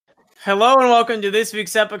Hello and welcome to this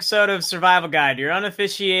week's episode of Survival Guide, your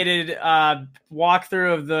unofficiated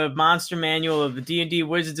walkthrough of the monster manual of the D&D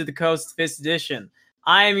Wizards of the Coast 5th edition.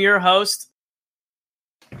 I am your host,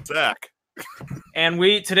 Zach. And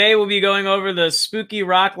today we'll be going over the spooky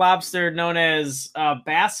rock lobster known as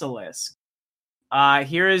Basilisk.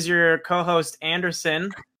 Here is your co-host, Anderson.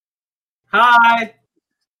 Hi!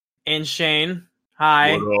 And Shayne.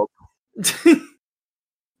 Hi. What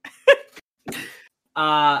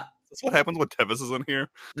up? That's what happens when Tevis is in here.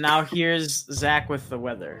 Now here's Zach with the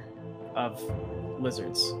weather of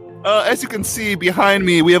lizards. As you can see behind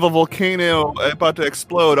me, we have a volcano about to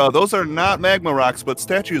explode. Those are not magma rocks, but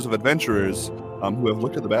statues of adventurers who have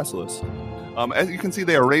looked at the basilisk. As you can see,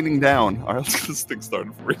 they are raining down. All right, let's get this thing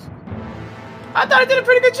started for you. I thought I did a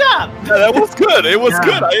pretty good job. Yeah, that was good. It was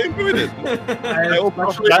good. I enjoyed it. I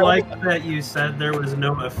especially like that you said there was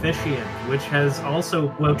no officiant, which was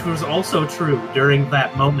also true during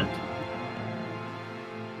that moment.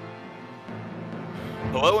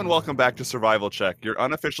 Hello and welcome back to Survival Check, your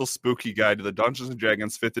unofficial spooky guide to the Dungeons &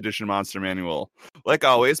 Dragons 5th edition monster manual. Like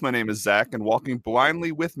always, my name is Zach, and walking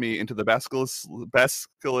blindly with me into the Basilisk's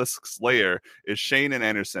lair is Shayne and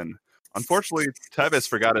Anderson. Unfortunately, Tevis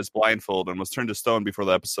forgot his blindfold and was turned to stone before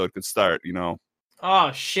the episode could start, you know.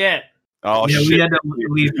 Oh, shit. Oh, yeah, shit. We had to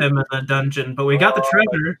leave him in the dungeon, but we got the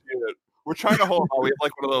treasure. Shit. We're trying to hold on. We have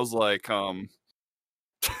like one of those like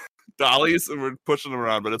dollies, and we're pushing them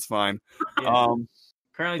around, but it's fine. Yeah.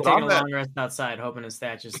 Currently taking a long rest outside, hoping his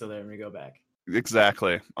statue's still there when we go back.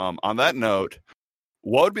 Exactly. On that note,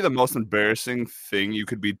 what would be the most embarrassing thing you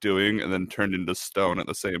could be doing and then turned into stone at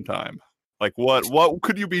the same time? Like, what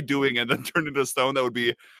could you be doing and then turned into stone that would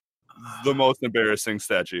be the most embarrassing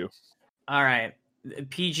statue? All right.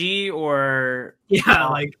 PG or... Yeah,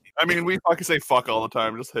 like... I mean, we fucking say fuck all the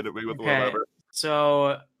time. Just hit me with whatever.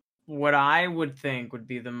 So, what I would think would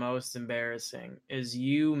be the most embarrassing is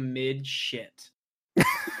you mid-shit.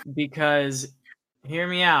 Because, hear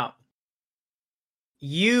me out.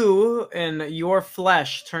 You and your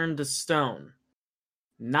flesh turned to stone.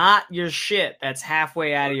 Not your shit that's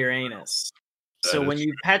halfway out of your anus. So when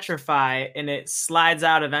you petrify and it slides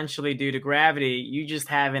out eventually due to gravity, you just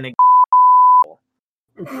have an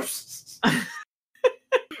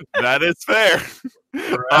That is fair.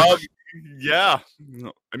 Yeah.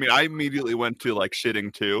 I mean, I immediately went to like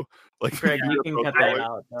shitting too. Like, Craig, you can cut that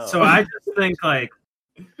out. Though. So I just think like,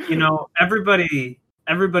 you know, everybody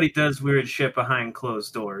does weird shit behind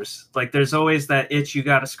closed doors. Like there's always that itch you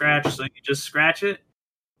gotta scratch, so you just scratch it.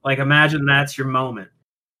 Like imagine that's your moment.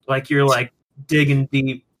 Like you're like digging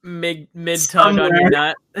deep. Mid tug on your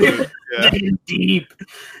nut. Digging deep.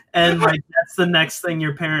 And like that's the next thing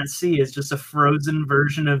your parents see is just a frozen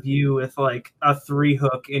version of you with like a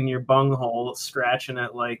 3-hook in your bunghole scratching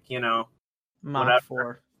it like, you know. Mach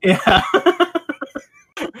 4. Yeah.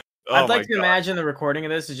 I'd like to imagine the recording of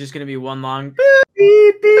this is just going to be one long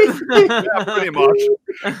beep, beep. Yeah, pretty much.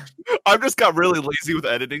 I've just got really lazy with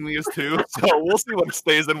editing these too, so we'll see what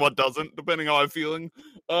stays and what doesn't, depending on how I'm feeling.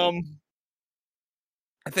 I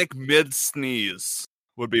think mid-sneeze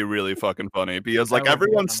would be really fucking funny, because like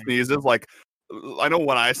everyone sneezes, like I know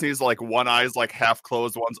when I sneeze, like one eye's like half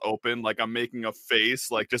closed, one's open, like I'm making a face,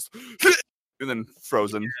 like just and then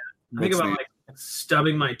frozen. Yeah. Think about like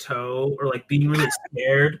stubbing my toe or like being really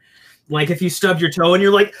scared. Like if you stubbed your toe and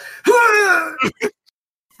you're like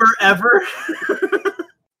forever.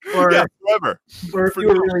 Or yeah, forever. Or if you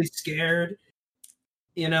were really scared,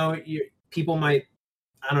 you know, people might,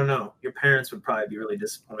 I don't know, your parents would probably be really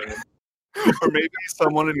disappointed. Or maybe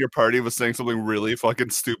someone in your party was saying something really fucking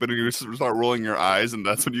stupid and you just start rolling your eyes, and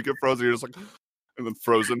that's when you get frozen. You're just like, and then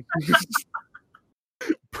frozen.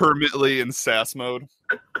 Permanently in sass mode.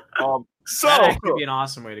 So that would be an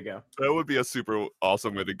awesome way to go. That would be a super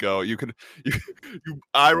awesome way to go. You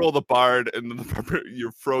eye roll the bard, and then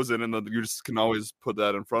you're frozen, and then you just can always put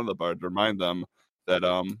that in front of the bard to remind them that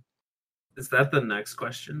Is that the next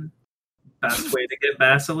question? Best way to get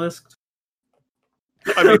basilisked?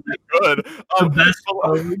 I mean, good. Best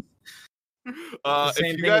the same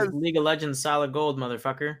if you thing guys... as League of Legends Solid Gold,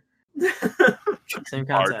 motherfucker. Same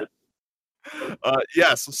concept.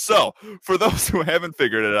 Yes, so for those who haven't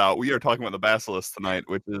figured it out, we are talking about the basilisk tonight,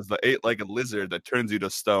 which is the 8-legged lizard that turns you to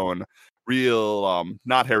stone. Real,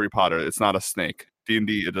 not Harry Potter. It's not a snake.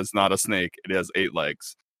 D&D, it is not a snake. It has 8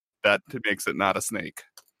 legs. That makes it not a snake.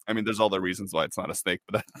 I mean, there's all the reasons why it's not a snake,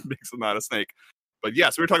 but that makes it not a snake. But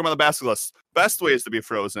yes, we were talking about the basilisk. Best ways to be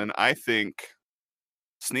frozen, I think,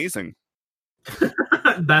 sneezing.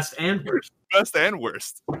 Best and worst. Best and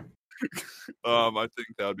worst. I think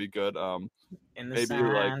that would be good. In the maybe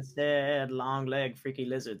sunset, long leg, freaky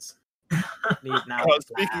lizards. Need now.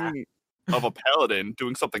 Speaking of a paladin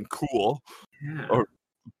doing something cool, Yeah. or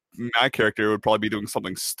my character would probably be doing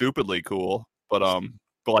something stupidly cool, but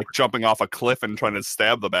like jumping off a cliff and trying to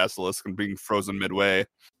stab the basilisk and being frozen midway.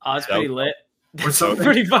 Oh, it's pretty lit. That's something-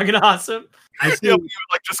 pretty fucking awesome. I see Yeah, you would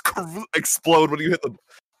like just explode when you hit the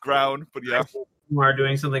ground. But yeah, you are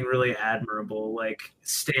doing something really admirable, like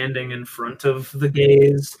standing in front of the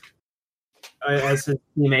gaze as his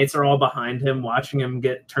teammates are all behind him, watching him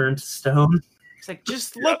get turned to stone. It's like,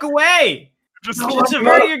 just look away. just Just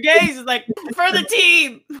avert your gaze. It's like, for the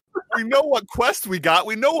team. we know what quest we got.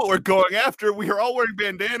 We know what we're going after. We are all wearing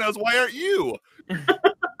bandanas. Why aren't you?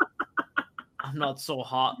 I'm not so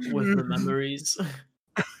hot with the memories.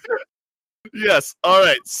 Yes. All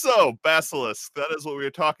right. So, Basilisk. That is what we were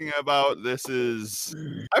talking about. This is,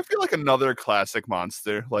 I feel like, another classic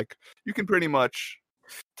monster. Like, you can pretty much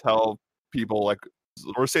tell people, like,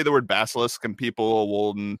 or say the word Basilisk, and people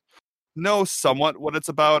will know somewhat what it's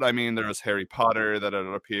about. I mean, there's Harry Potter that had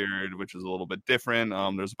appeared, which is a little bit different.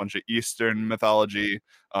 There's a bunch of Eastern mythology,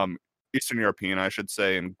 Eastern European, I should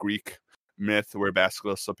say, and Greek myth where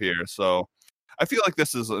basilisks appear. So I feel like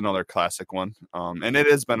this is another classic one, and it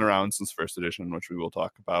has been around since first edition, which we will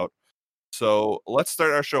talk about. So let's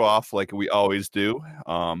start our show off like we always do.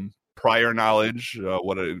 Prior knowledge.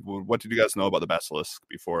 What did you guys know about the basilisk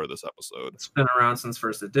before this episode? It's been around since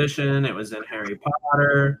first edition. It was in Harry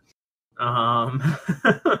Potter.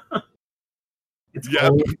 It's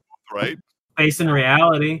old, right. based in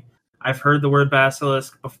reality. I've heard the word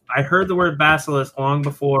basilisk. I heard the word basilisk long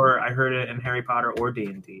before I heard it in Harry Potter or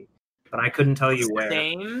D&D, but I couldn't tell you where.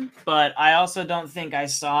 Same, but I also don't think I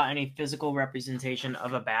saw any physical representation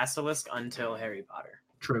of a basilisk until Harry Potter.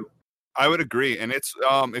 True. I would agree, and it's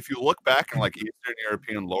if you look back in like Eastern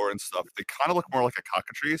European lore and stuff, they kind of look more like a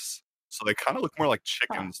cockatrice. So they kind of look more like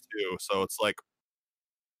chickens too. So it's like,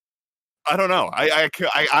 I don't know. I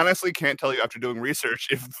honestly can't tell you after doing research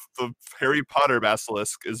if the Harry Potter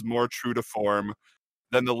basilisk is more true to form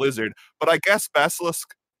than the lizard. But I guess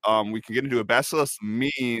basilisk, we can get into it. Basilisk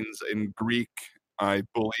means in Greek, I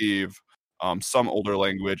believe, some older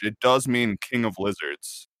language, it does mean king of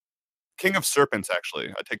lizards. King of serpents, actually.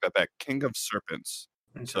 I take that back. King of serpents.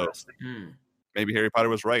 Interesting. So, maybe Harry Potter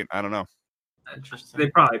was right. I don't know. Interesting.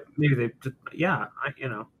 They probably, maybe they, yeah, you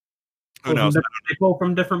know. Who knows? They pull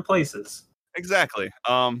from different places. Exactly.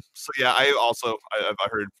 So yeah, I've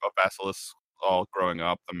heard of basilisks all growing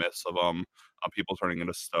up. The myths of people turning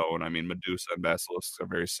into stone. I mean, Medusa and basilisks are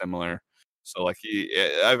very similar. So like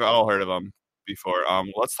I've all heard of them before.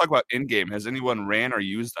 Let's talk about in-game. Has anyone ran or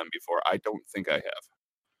used them before? I don't think I have.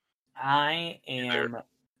 I am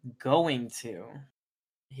going to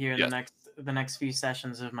here in Yes. the next few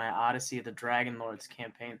sessions of my Odyssey of the Dragon Lords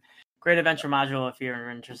campaign. Great adventure module if you're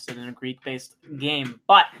interested in a Greek-based game.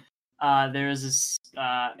 But there is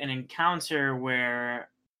an encounter where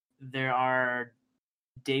there are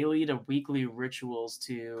daily to weekly rituals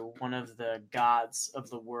to one of the gods of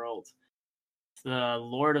the world. The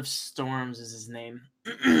Lord of Storms is his name.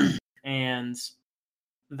 And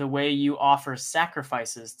the way you offer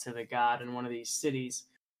sacrifices to the god in one of these cities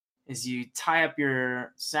is you tie up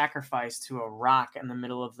your sacrifice to a rock in the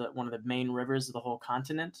middle of one of the main rivers of the whole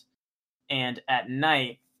continent. And at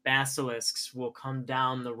night, basilisks will come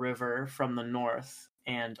down the river from the north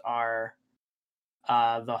and are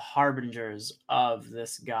the harbingers of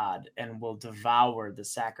this god and will devour the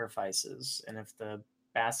sacrifices. And if the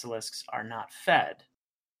basilisks are not fed,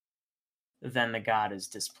 then the god is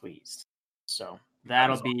displeased. So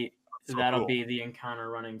that'll be cool. be the encounter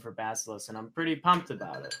running for basilisks, and I'm pretty pumped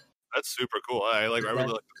about it. That's super cool. I really like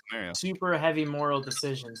the scenario. Super heavy moral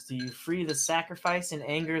decisions. Do you free the sacrifice and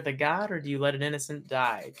anger the god, or do you let an innocent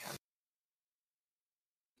die?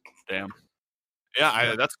 Damn.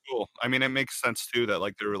 Yeah, that's cool. I mean, it makes sense too that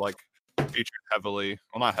like they were like featured heavily,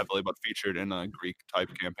 well, not heavily, but featured in a Greek type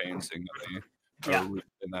campaign, seeing that they are rooted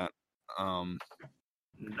in that.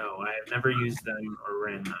 No, I have never used them or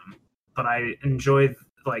ran them, but I enjoy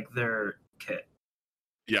like their kit.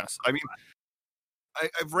 Yes, I mean,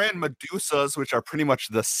 I've ran Medusas, which are pretty much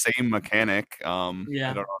the same mechanic. I don't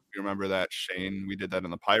know if you remember that, Shayne. We did that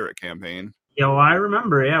in the pirate campaign. Yeah, well, I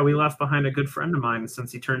remember. Yeah, we left behind a good friend of mine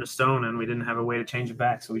since he turned to stone, and we didn't have a way to change it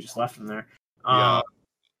back, so we just left him there.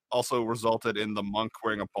 Also resulted in the monk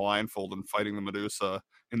wearing a blindfold and fighting the Medusa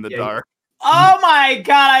in the dark. Oh my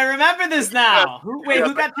god, I remember this now. Who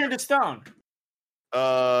got turned to stone?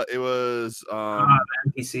 It was the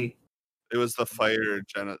NPC. It was the fighter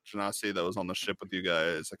Genasi that was on the ship with you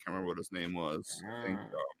guys. I can't remember what his name was. I think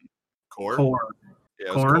Core. Core.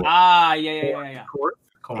 Yeah, Core. Yeah.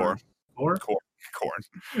 Core.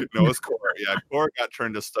 Corn. No, it's Core. Yeah, Core got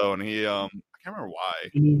turned to stone. He I can't remember why.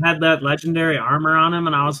 And he had that legendary armor on him,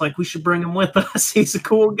 and I was like, we should bring him with us. He's a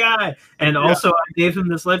cool guy. And also, I gave him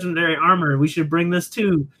this legendary armor. We should bring this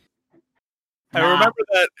too. I remember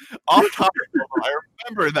that off topic. I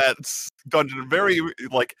remember that dungeon very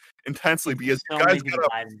like intensely because So you many guys people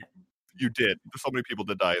died in it. you did. So many people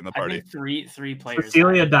did die in the I party. think three players.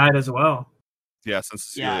 Cecilia died as well. Yeah, since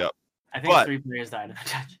Cecilia. Yeah. I think But 3 players died in the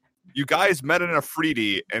dungeon. you guys met in a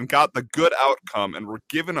freebie and got the good outcome and were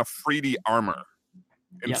given a freebie armor.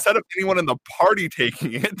 Instead of anyone in the party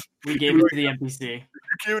taking it, we gave it to the NPC. You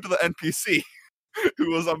gave it to the NPC,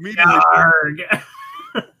 who was immediately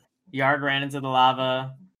Yarg ran into the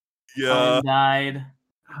lava. Yeah. Owen died.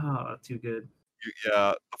 Oh, too good.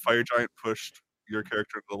 The fire giant pushed your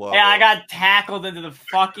character into the lava. Yeah, I got tackled into the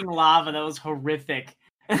fucking lava. That was horrific.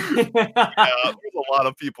 Yeah, there's a lot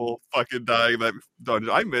of people fucking dying in that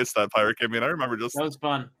dungeon. I missed that pirate campaign. I remember just that was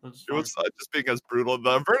fun. It was just being as brutal.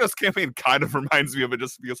 The Avernus campaign kind of reminds me of it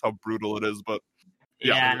just because how brutal it is, but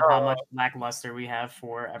yeah, and how much lackluster we have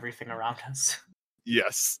for everything around us.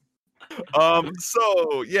 Yes.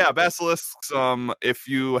 So yeah, basilisks, if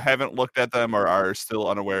you haven't looked at them or are still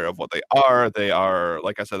unaware of what they are,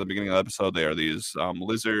 like I said at the beginning of the episode, they are these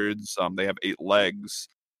lizards. They have 8 legs,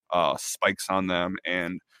 spikes on them,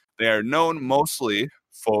 and they are known mostly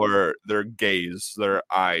for their gaze, their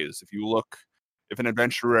eyes. If an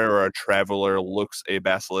adventurer or a traveler looks a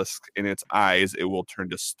basilisk in its eyes, it will turn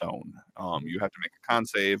to stone. You have to make a con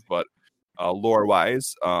save, but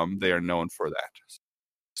lore-wise, they are known for that.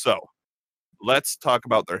 So, let's talk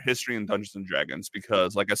about their history in Dungeons and Dragons,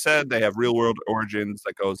 because, like I said, they have real-world origins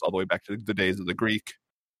that goes all the way back to the days of the Greek.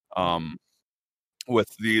 With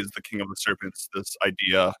the King of the Serpents, this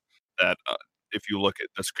idea that if you look at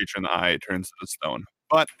this creature in the eye, it turns to stone.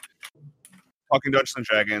 But talking Dungeons and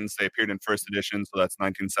Dragons, they appeared in first edition, so that's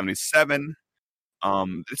 1977.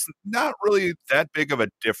 It's not really that big of a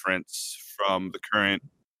difference from the current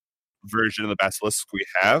version of the Basilisk we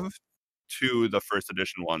have to the first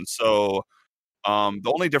edition one. So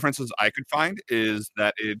the only differences I could find is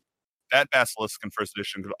that that Basilisk in first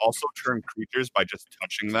edition could also turn creatures by just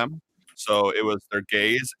touching them. So it was their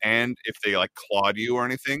gaze, and if they like clawed you or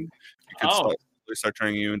anything, you could start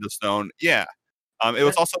turning you into stone. Yeah.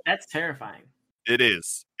 That's terrifying. It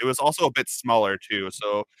is. It was also a bit smaller too.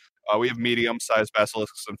 So we have medium-sized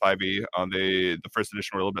basilisks in 5e. The first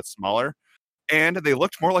edition were a little bit smaller, and they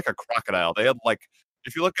looked more like a crocodile. They had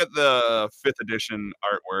if you look at the 5th edition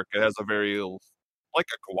artwork, it has a very like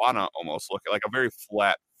a iguana almost look, like a very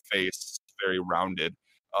flat face, very rounded.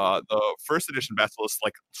 The first edition basilisk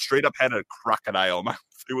straight up had a crocodile mouth.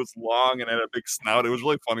 It was long and had a big snout. It was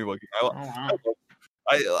really funny looking.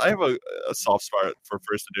 I have a soft spot for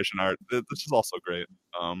first edition art. This is also great.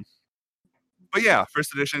 But yeah,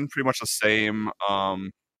 first edition pretty much the same.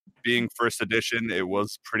 Being first edition, it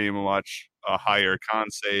was pretty much a higher con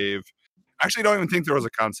save. Actually, I don't even think there was a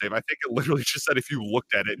con save. I think it literally just said if you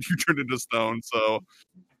looked at it, you turned into stone. So,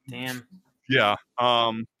 damn. Yeah.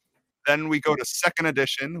 Then we go to second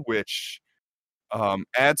edition, which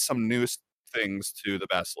adds some new things to the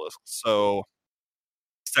basilisk. So,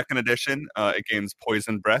 second edition, it gains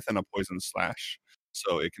poison breath and a poison slash.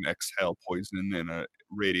 So it can exhale poison in a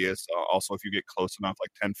radius. Also, if you get close enough, like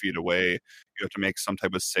 10 feet away, you have to make some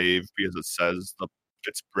type of save because it says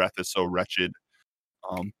its breath is so wretched.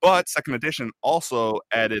 But second edition also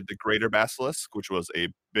added the Greater Basilisk, which was a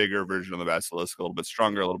bigger version of the Basilisk, a little bit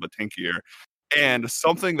stronger, a little bit tankier, and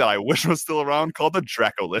something that I wish was still around called the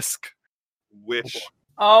Dracolisk, which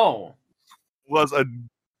was a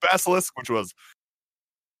Basilisk which was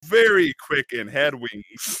very quick and had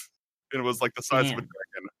wings. It was like the size of a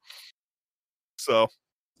dragon. So,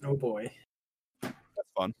 oh boy, that's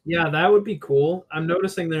fun. Yeah, that would be cool. I'm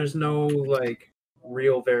noticing there's no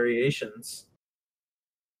real variations.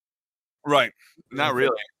 Right. Not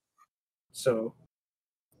really. So,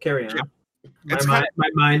 carry on. Yeah. My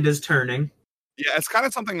mind is turning. Yeah, it's kind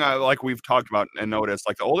of something we've talked about and noticed.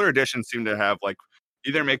 The older editions seem to have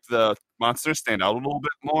either make the monsters stand out a little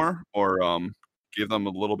bit more, or give them a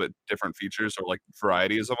little bit different features or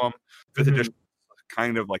varieties of them. Fifth edition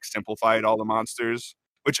kind of simplified all the monsters,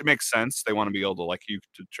 which it makes sense. They want to be able to you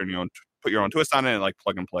to put your own twist on it and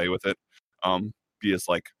plug and play with it. Because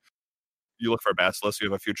you look for a basilisk, you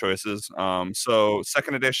have a few choices. So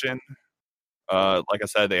second edition, like I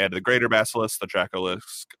said, they added the Greater Basilisk, the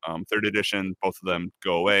Dracolisk. Third edition, both of them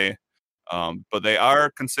go away. But they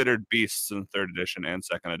are considered beasts in third edition and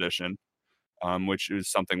second edition, which is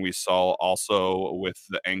something we saw also with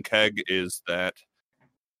the Ankeg, is that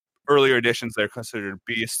earlier editions, they're considered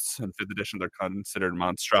beasts, and 5th edition, they're considered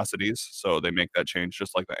monstrosities. So they make that change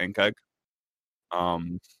just like the ink egg.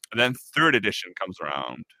 And then 3rd edition comes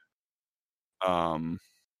around.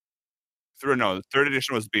 The 3rd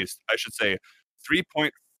edition was beast. I should say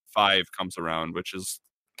 3.5 comes around, which is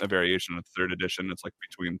a variation of 3rd edition. It's like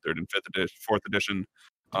between 3rd and 5th edition, 4th edition.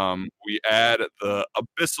 We add the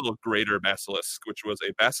Abyssal Greater Basilisk, which was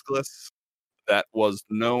a basilisk that was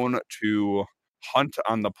known to hunt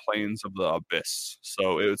on the plains of the abyss.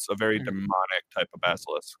 So it's a very demonic type of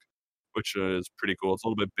basilisk, which is pretty cool. It's a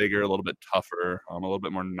little bit bigger, a little bit tougher, a little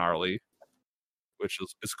bit more gnarly, which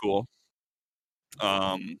is cool.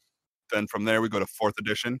 Then from there we go to 4th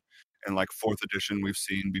edition, and like 4th edition we've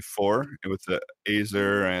seen before with the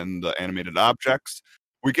Azer and the animated objects,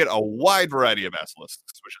 we get a wide variety of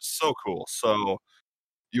basilisks, which is so cool. So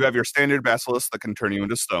you have your standard basilisk that can turn you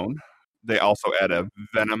into stone. They also add a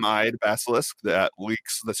venomide basilisk that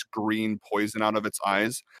leaks this green poison out of its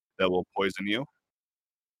eyes that will poison you.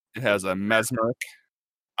 It has a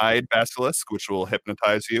mesmeric-eyed basilisk, which will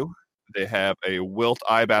hypnotize you. They have a wilt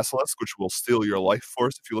eye basilisk, which will steal your life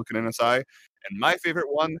force if you look in its eye. And my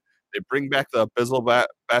favorite one, they bring back the abyssal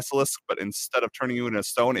basilisk, but instead of turning you into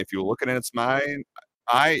stone, if you look in its eye,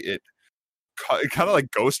 it kind of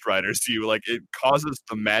like Ghost Riders you. Like, it causes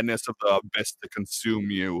the madness of the abyss to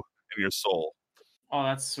consume you and your soul. Oh,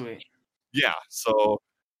 that's sweet. Yeah, so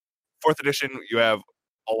 4th edition, you have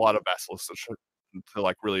a lot of basilisks to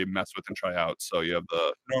like really mess with and try out. So you have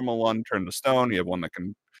the normal one turned to stone, you have one that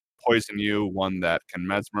can poison you, one that can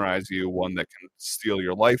mesmerize you, one that can steal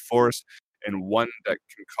your life force, and one that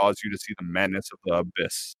can cause you to see the madness of the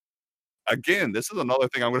abyss. Again, this is another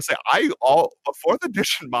thing I'm going to say. The 4th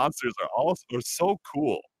edition monsters are so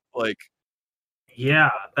cool. Like,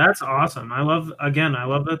 yeah, that's awesome. I love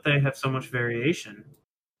that they have so much variation.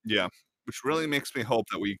 Yeah, which really makes me hope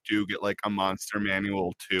that we do get like a monster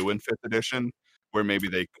manual too in 5th edition, where maybe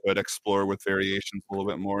they could explore with variations a little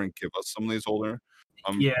bit more and give us some of these older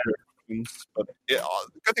variations. But the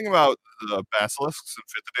good thing about the basilisks in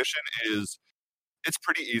 5th edition is it's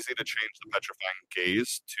pretty easy to change the petrifying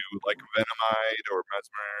gaze to like venomide or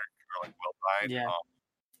mesmeric or like wilt-eyed. Yeah.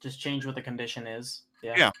 Just change what the condition is.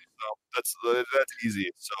 Yeah. Yeah. So that's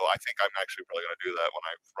easy. So I think I'm actually probably going to do that when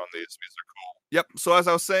I run these. These are cool. Yep. So as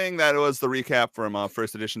I was saying, that was the recap from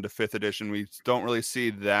 1st edition to 5th edition. We don't really see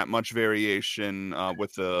that much variation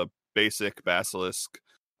with the basic basilisk.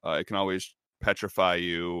 It can always petrify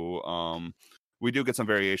you. We do get some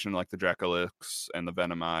variation like the Dracolyx and the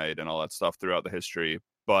Venomide and all that stuff throughout the history,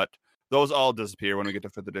 but those all disappear when we get to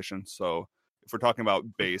 5th edition. So if we're talking about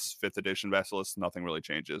base 5th edition Basilisk, nothing really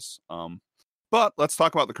changes. But let's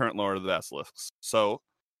talk about the current lore of the Basilisks. So,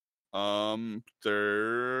 let's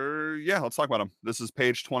talk about them. This is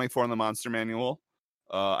page 24 in the Monster Manual.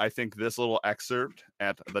 I think this little excerpt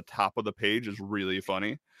at the top of the page is really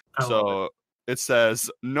funny. It says,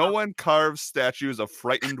 "No one carves statues of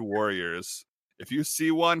frightened warriors. If you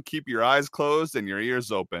see one, keep your eyes closed and your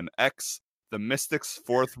ears open. X, the Mystic's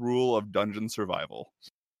 4th rule of dungeon survival."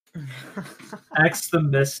 X the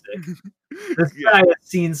Mystic. This guy has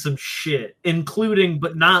seen some shit, including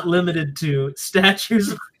but not limited to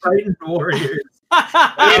statues of frightened warriors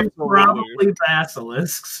and probably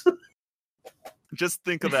basilisks. Just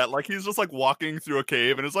think of that. Like, he's just like walking through a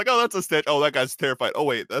cave and it's like, oh, that's a statue. Oh, that guy's terrified. Oh,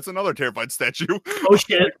 wait, that's another terrified statue. Oh,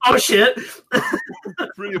 shit. Oh, shit.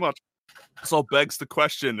 Pretty much. So begs the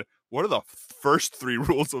question, what are the first 3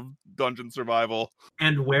 rules of dungeon survival?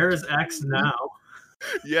 And where is X now?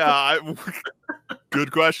 Yeah,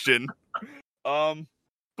 good question.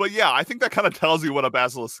 But yeah, I think that kind of tells you what a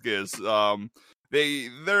basilisk is.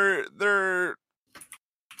 They're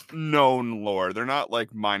known lore. They're not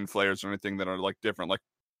like mind flayers or anything that are like different. Like,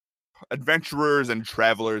 adventurers and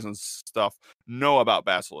travelers and stuff know about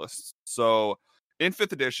basilisks. So in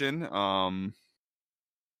 5th edition,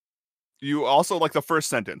 you also like the first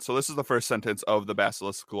sentence. So this is the first sentence of the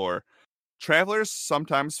basilisk lore. Travelers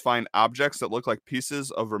sometimes find objects that look like pieces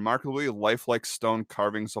of remarkably lifelike stone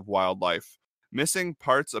carvings of wildlife. Missing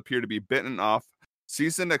parts appear to be bitten off.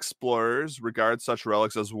 Seasoned explorers regard such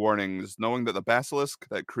relics as warnings, knowing that the basilisk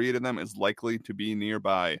that created them is likely to be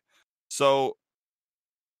nearby. So,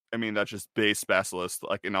 I mean, that's just base basilisk,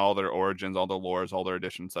 like in all their origins, all their lores, all their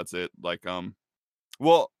editions. That's it. Like,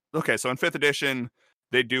 okay, so in 5th edition,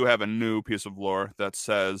 they do have a new piece of lore that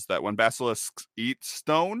says that when basilisks eat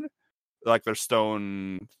stone, like their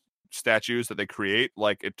stone statues that they create,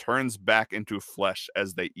 like it turns back into flesh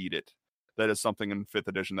as they eat it. That is something in 5th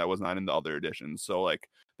edition that was not in the other editions. So like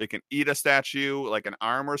they can eat a statue, like an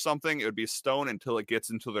arm or something. It would be stone until it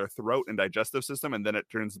gets into their throat and digestive system, and then it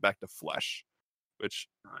turns back to flesh, which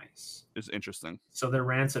Nice. is interesting. So their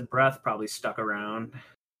rancid breath probably stuck around.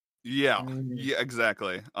 Yeah,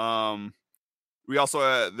 exactly. We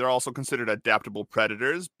also they're also considered adaptable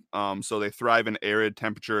predators. So they thrive in arid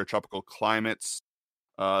temperature, tropical climates.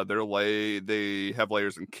 They have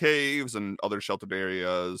layers in caves and other sheltered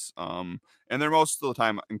areas. And they're most of the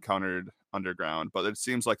time encountered underground, but it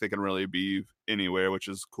seems like they can really be anywhere, which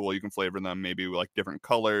is cool. You can flavor them maybe with like different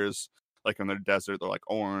colors. Like in the desert, they're like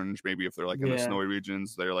orange. Maybe if they're like in the snowy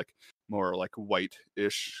regions, they're like more like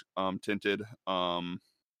white-ish tinted.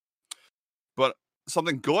 But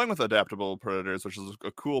something going with adaptable predators, which is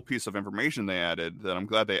a cool piece of information they added that I'm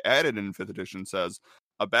glad they added in 5th edition, says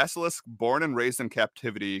a basilisk born and raised in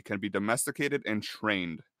captivity can be domesticated and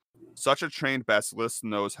trained. Such a trained basilisk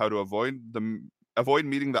knows how to avoid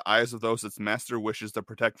meeting the eyes of those its master wishes to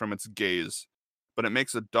protect from its gaze. But it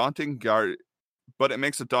makes a daunting guardian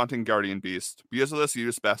beast. Because of this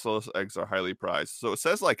use, basilisk eggs are highly prized. So it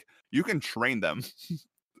says like you can train them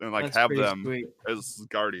and like have them sweet. as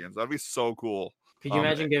guardians. That'd be so cool. Could you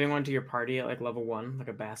imagine giving one to your party at like level 1, like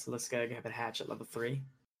a basilisk egg, have it hatch at level 3?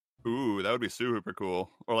 Ooh, that would be super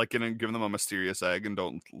cool. Or like giving them a mysterious egg and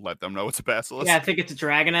don't let them know it's a basilisk. Yeah, I think it's a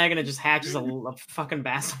dragon egg and it just hatches a fucking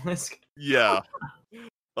basilisk. Yeah.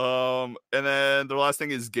 And then the last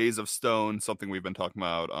thing is gaze of stone, something we've been talking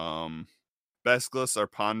about. Basilisks are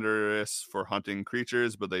ponderous for hunting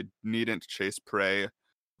creatures, but they needn't chase prey.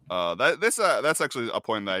 That's actually a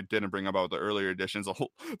point that I didn't bring about the earlier editions.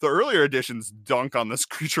 The earlier editions dunk on this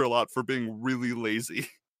creature a lot for being really lazy.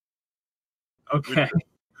 Okay.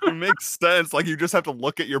 It makes sense. Like you just have to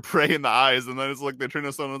look at your prey in the eyes, and then it's like they turn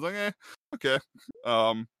to stone. And it's like,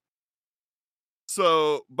 okay.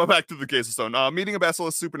 So, but back to the gaze of stone. Meeting a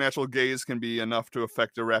basilisk's supernatural gaze can be enough to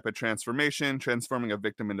affect a rapid transformation, transforming a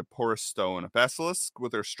victim into porous stone. Basilisks,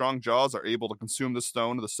 with their strong jaws, are able to consume the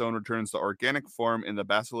stone. The stone returns to organic form in the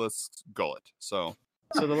basilisk's gullet. So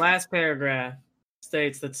the last paragraph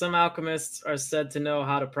states that some alchemists are said to know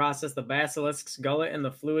how to process the basilisk's gullet and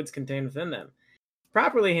the fluids contained within them.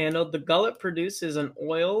 Properly handled, the gullet produces an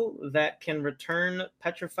oil that can return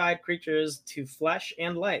petrified creatures to flesh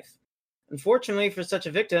and life. Unfortunately for such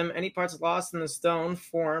a victim, any parts lost in the stone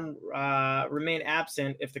form remain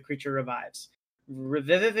absent if the creature revives.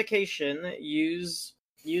 Revivification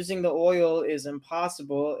using the oil is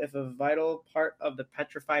impossible if a vital part of the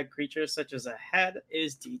petrified creature, such as a head,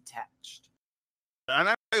 is detached. And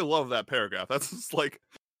I love that paragraph. That's just like,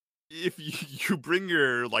 if you bring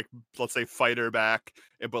your, like, let's say fighter back,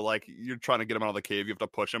 but like you're trying to get him out of the cave, you have to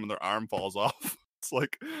push him and their arm falls off. It's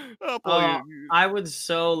like, I would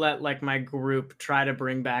so let like my group try to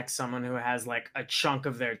bring back someone who has like a chunk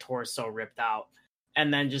of their torso ripped out,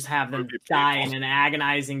 and then just have them die in an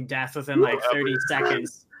agonizing death within like 30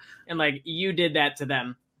 seconds. And like you did that to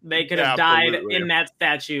them. They could have died in that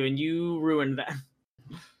statue, and you ruined them.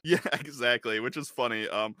 Yeah, exactly. Which is funny.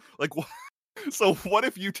 So what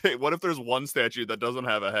if there's one statue that doesn't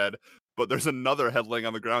have a head, but there's another head laying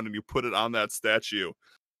on the ground, and you put it on that statue?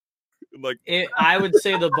 Like, I would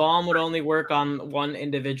say the bomb would only work on one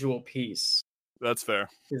individual piece. That's fair.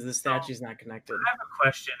 Because the statue's not connected. I have a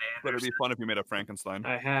question, Anderson. But it'd be fun if you made a Frankenstein.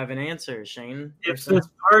 I have an answer, Shane. If this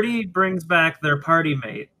party brings back their party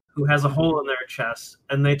mate who has a hole in their chest,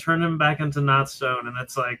 and they turn him back into not stone, and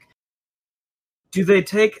it's like, do they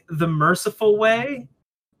take the merciful way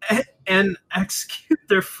and execute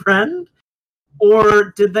their friend?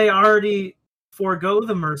 Or did they already forego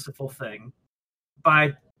the merciful thing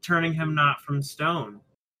by turning him not from stone?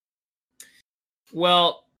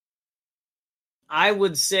 Well, I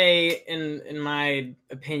would say, in my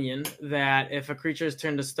opinion, that if a creature is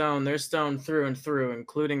turned to stone, they're stone through and through,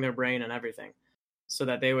 including their brain and everything, so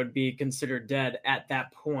that they would be considered dead at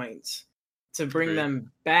that point. To bring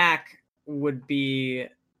them back would be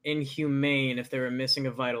inhumane if they were missing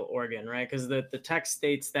a vital organ, right? Because the text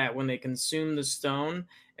states that when they consume the stone,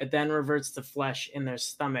 it then reverts to flesh in their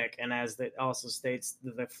stomach, and as it also states,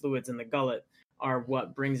 the fluids in the gullet are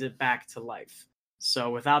what brings it back to life. So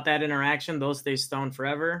without that interaction, they'll stay stone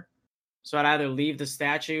forever. So I'd either leave the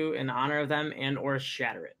statue in honor of them and or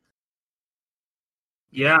shatter it.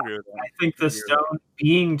 Yeah, I think the stone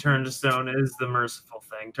being turned to stone is the merciful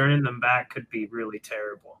thing. Turning them back could be really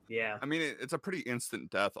terrible. Yeah. I mean, it's a pretty instant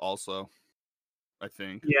death also, I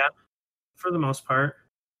think. Yeah, for the most part.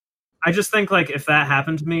 I just think, like, if that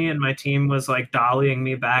happened to me and my team was, like, dollying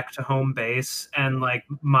me back to home base and, like,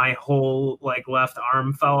 my whole, like, left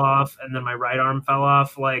arm fell off and then my right arm fell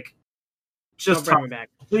off, like, just don't bring me back.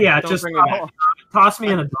 Yeah, don't just bring me back. toss me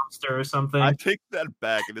in a dumpster or something. I take that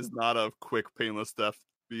back. It is not a quick, painless death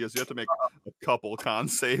because you have to make a couple con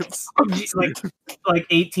saves. Like, like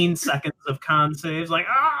 18 seconds of con saves. Like,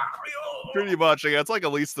 Pretty much. Yeah, it's like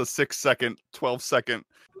at least a 6 second, 12 second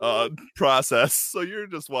process. So you're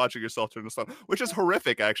just watching yourself turn to stone, which is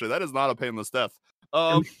horrific, actually. That is not a painless death.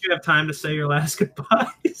 and you have time to say your last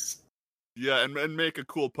goodbyes. Yeah, and make a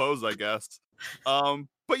cool pose, I guess.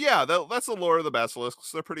 But yeah, that's the lore of the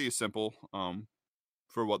basilisks. They're pretty simple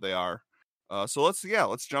for what they are. So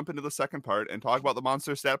let's jump into the second part and talk about the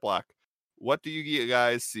monster stat block. What do you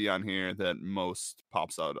guys see on here that most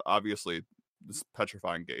pops out? Obviously, this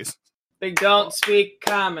petrifying gaze. They don't speak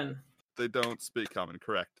common. They don't speak common,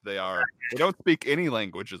 correct. They don't speak any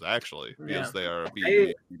languages, actually, because they are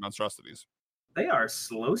monstrosities. They are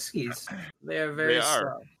slow skis. They are very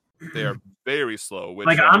slow. They are very slow. Which,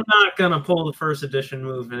 like, I'm not going to pull the first edition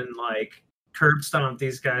move and, like, curb stomp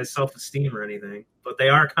these guys' self-esteem or anything, but they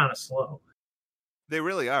are kind of slow. They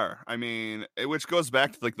really are. I mean, which goes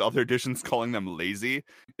back to like the other editions calling them lazy.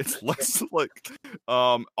 It's less like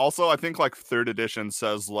also I think like third edition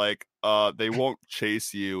says like they won't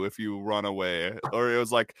chase you if you run away. Or it was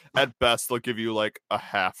like at best they'll give you like a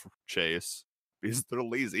half chase because they're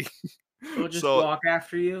lazy. They'll just walk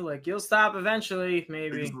after you, like you'll stop eventually,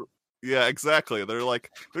 maybe. Yeah, exactly. They're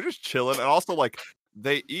just chilling, and also like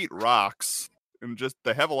they eat rocks and just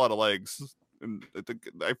they have a lot of legs. And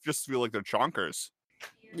I just feel like they're chonkers.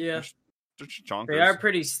 Yeah, they're chonkers. They are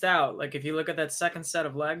pretty stout. Like if you look at that second set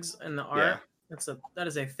of legs in the art, that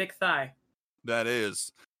is a thick thigh. That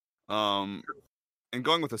is. And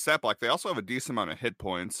going with the stat block, they also have a decent amount of hit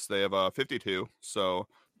points. They have 52, so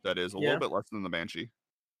that is a little bit less than the Banshee,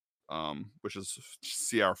 which is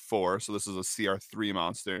CR4. So this is a CR3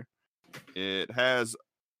 monster. It has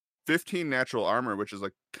 15 natural armor, which is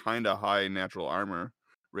a kind of high natural armor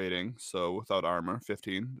rating. So without armor,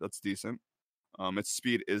 15. That's decent. Its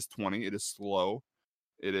speed is 20. It is slow.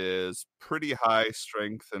 It is pretty high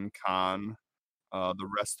strength and con. The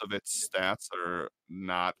rest of its stats are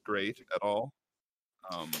not great at all.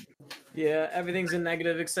 Yeah, everything's a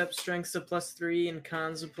negative except strength's a +3 and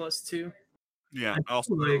con's a +2. Yeah,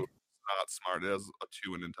 also not smart. It has a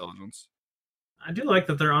 2 in intelligence. I do like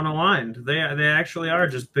that they're unaligned. They actually are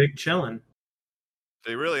just big chilling.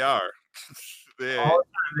 They really are. All the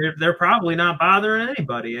time. They're probably not bothering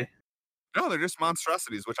anybody. No, they're just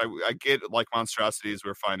monstrosities, which I get. Like monstrosities,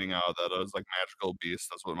 we're finding out that it's like magical beasts.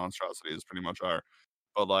 That's what monstrosities pretty much are.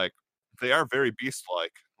 But like, they are very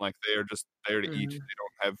beast-like. Like they are just there to eat. They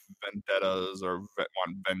don't have vendettas or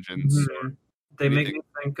want vengeance. Or they make me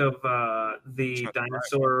think of the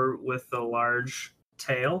dinosaur with the large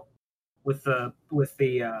tail, with the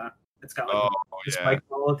it's got like a spike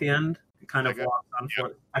ball at the end. It kind of walks on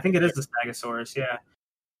foot. I think it is the Stegosaurus. Yeah.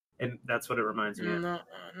 And that's what it reminds me of. No,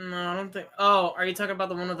 I don't think. Oh, are you talking about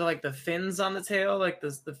the one with the fins on the tail, like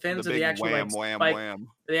the fins of the actual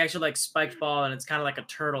the actual like spiked ball, and it's kind of like a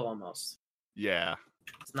turtle almost. Yeah,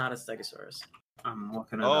 it's not a Stegosaurus. I'm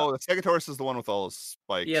looking at. Oh, the Stegosaurus is the one with all the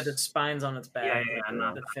spikes. Yeah, the spines on its back. Yeah,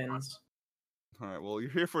 not the fins. All right, well,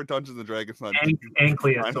 you're here for Dungeons and Dragons, not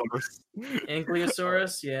Ankylosaurus.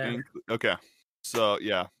 Ankylosaurus, yeah. Okay, so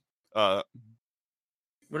yeah.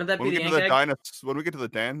 Wouldn't that when be when we get to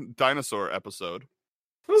the dinosaur episode?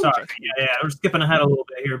 Sorry, we're skipping ahead a little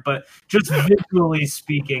bit here, but just visually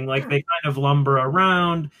speaking, like they kind of lumber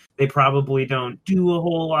around. They probably don't do a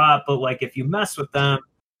whole lot, but like if you mess with them,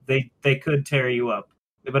 they could tear you up.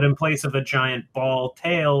 But in place of a giant ball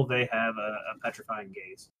tail, they have a petrifying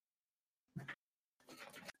gaze.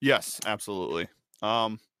 Yes, absolutely.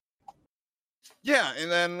 Yeah, and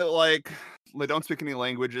then like they don't speak any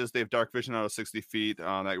languages. They have dark vision out of 60 feet.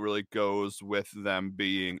 That really goes with them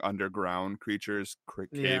being underground creatures,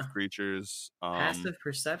 cave creatures. Passive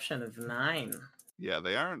perception of 9. Yeah,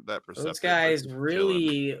 they aren't that perceptive. Those guys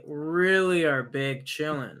really are big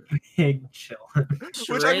chilling. Big chilling.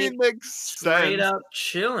 Which I mean makes sense. Straight up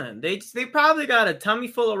chilling. They probably got a tummy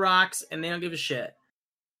full of rocks and they don't give a shit.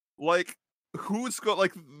 Like who's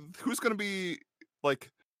gonna be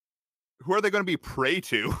like? Who are they going to be prey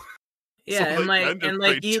to? Yeah, so,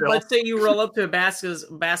 let's say you roll up to a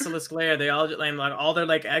basilisk lair, they all just like all their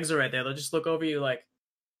like eggs are right there. They'll just look over you like,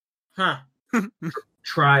 huh?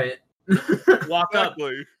 Try it. Walk up.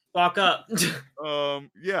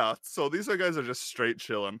 Yeah. So these guys are just straight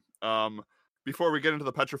chilling. Before we get into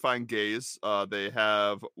the petrifying gaze, they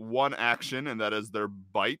have one action, and that is their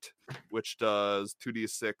bite, which does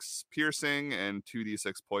 2d6 piercing and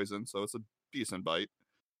 2d6 poison. So it's a decent bite.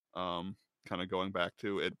 Kind of going back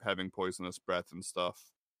to it having poisonous breath and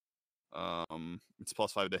stuff. It's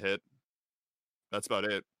 +5 to hit. That's about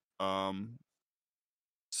it.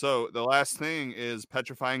 So the last thing is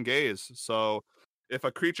petrifying gaze. So If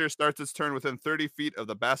a creature starts its turn within 30 feet of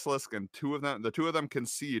the basilisk and the two of them can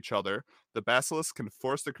see each other, the basilisk can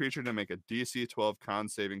force the creature to make a DC 12 con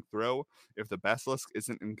saving throw if the basilisk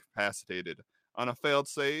isn't incapacitated. On a failed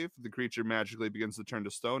save, the creature magically begins to turn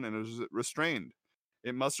to stone and is restrained.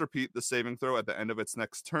 It must repeat the saving throw at the end of its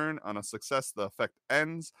next turn. On a success, the effect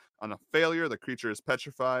ends. On a failure, the creature is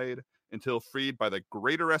petrified until freed by the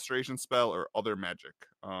Greater Restoration spell or other magic.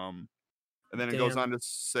 And then it goes on to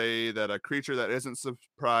say that a creature that isn't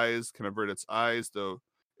surprised can avert its eyes to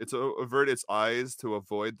avoid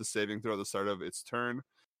the saving throw at the start of its turn.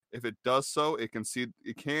 If it does so, it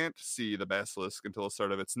can't see the basilisk until the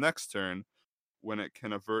start of its next turn, when it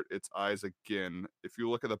can avert its eyes again. If you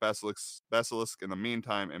look at the basilisk in the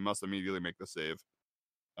meantime, it must immediately make the save.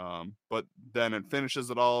 But then it finishes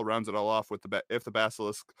it all, rounds it all off with if the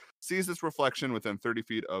basilisk sees its reflection within 30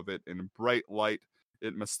 feet of it in bright light,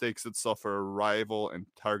 it mistakes itself for a rival and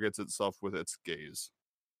targets itself with its gaze.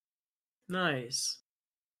 Nice.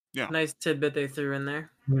 Yeah. Nice tidbit they threw in there.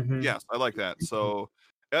 Mm-hmm. Yes, I like that. So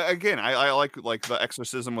again, I like the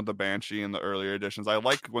exorcism with the banshee in the earlier editions. I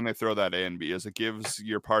like when they throw that in because it gives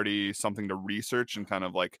your party something to research and kind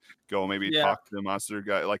of like go maybe talk to the monster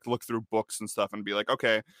guy, like look through books and stuff and be like,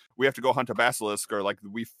 okay, we have to go hunt a basilisk, or like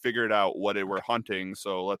we figured out what we're hunting,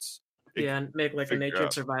 so let's and make like a nature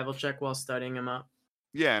survival check while studying them up.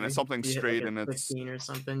 Yeah, and it's something straight like in its 15 or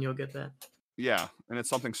something, you'll get that. Yeah, and it's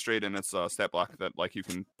something straight in its stat block that like you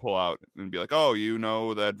can pull out and be like, oh,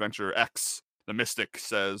 the adventure X, the mystic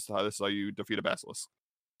says this is how you defeat a basilisk.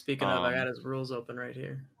 Speaking of, I got his rules open right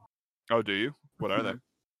here. Oh, do you? What are they?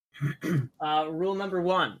 Rule number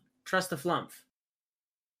 1, trust the flump.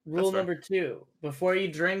 Rule number 2, before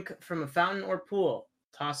you drink from a fountain or pool,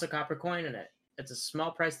 toss a copper coin in it. It's a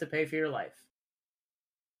small price to pay for your life.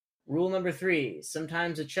 Rule number 3,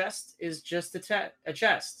 sometimes a chest is just a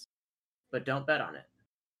chest, but don't bet on it.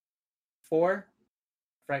 4,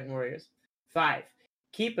 frightened warriors. 5,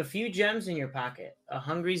 keep a few gems in your pocket. A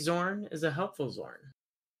hungry Zorn is a helpful Zorn.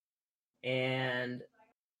 And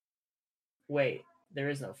wait, there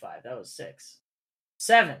is no 5. That was 6.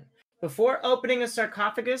 7, before opening a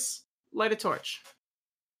sarcophagus, light a torch.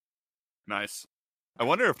 Nice. I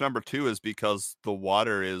wonder if number 2 is because the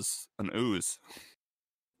water is an ooze.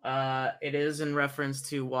 It is in reference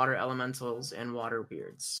to water elementals and water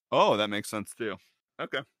weirds. Oh, that makes sense too.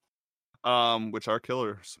 Okay. Which are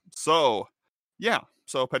killers. So, yeah.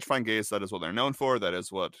 So petrifying gaze, that is what they're known for. That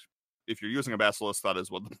is what, if you're using a basilisk, that is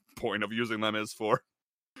what the point of using them is for.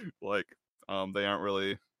 Like, they aren't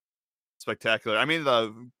really spectacular. I mean,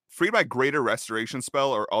 the freed by Greater Restoration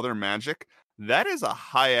spell or other magic, that is a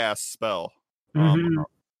high ass spell.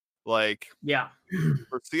 Like, yeah,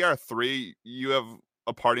 for CR3, you have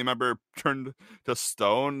a party member turned to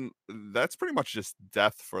stone. That's pretty much just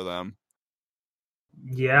death for them.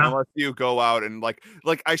 Yeah. Unless you go out and like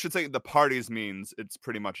I should say the parties means it's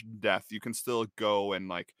pretty much death. You can still go and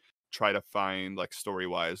like try to find, like, story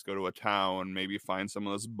wise, go to a town, maybe find some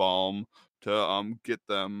of this balm to get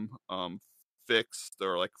them fixed,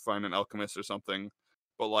 or like find an alchemist or something.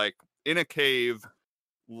 But like in a cave,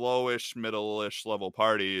 lowish, middle-ish level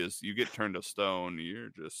parties, you get turned to stone, you're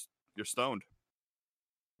stoned.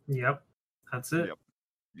 Yep. That's it.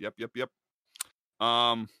 Yep.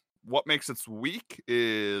 What makes it weak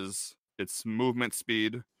is its movement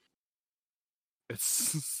speed,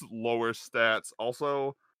 its lower stats.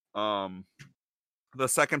 Also, the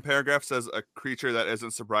second paragraph says a creature that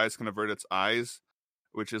isn't surprised can avert its eyes,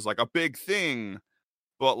 which is like a big thing.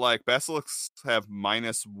 But like basilisks have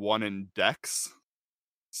 -1 in dex,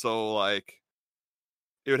 so like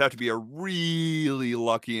it would have to be a really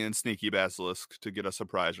lucky and sneaky basilisk to get a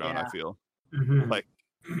surprise round. I feel like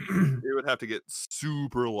it would have to get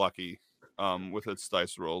super lucky with its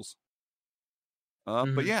dice rolls.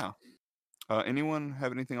 But yeah, anyone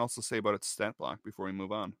have anything else to say about its stat block before we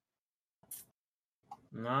move on?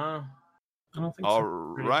 No, I don't think All so.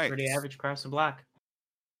 right. Pretty average across the block.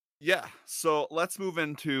 Yeah, so let's move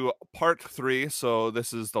into part 3. So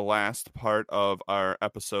this is the last part of our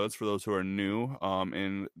episodes for those who are new.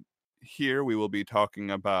 And here we will be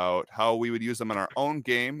talking about how we would use them in our own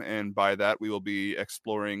game, and by that we will be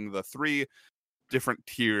exploring the 3 different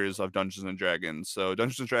tiers of Dungeons and Dragons. So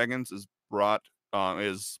Dungeons and Dragons is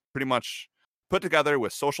pretty much put together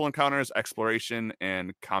with social encounters, exploration,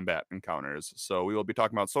 and combat encounters. So we will be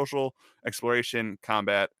talking about social, exploration,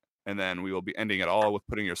 combat, and then we will be ending it all with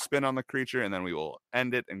putting your spin on the creature, and then we will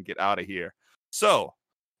end it and get out of here. So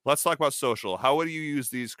let's talk about social. How would you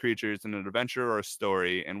use these creatures in an adventure or a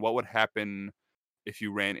story, and what would happen if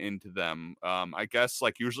you ran into them? I guess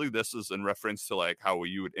like usually this is in reference to like how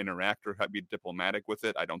you would interact or be diplomatic with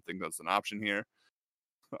it. I don't think that's an option here.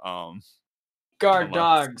 Guard unless-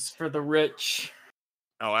 dogs for the rich.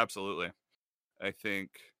 Oh, absolutely. I think,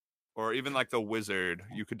 or even like the wizard,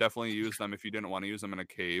 you could definitely use them if you didn't want to use them in a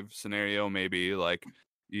cave scenario. Maybe like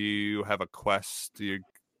you have a quest, you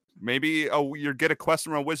get a quest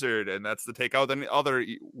from a wizard, and that's to take out the other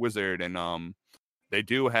wizard, and they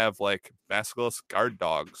do have like basilisk guard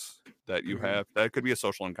dogs that you have. That could be a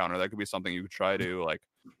social encounter. That could be something you could try to like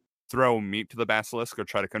throw meat to the basilisk or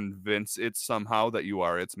try to convince it somehow that you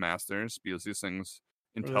are its masters, because these things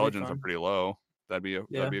intelligence are fun. pretty low. That'd be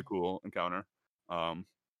a cool encounter.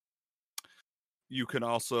 You can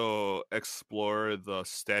also explore the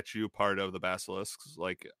statue part of the basilisks,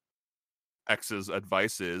 like X's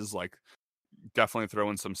advice is like definitely throw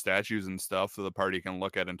in some statues and stuff so the party can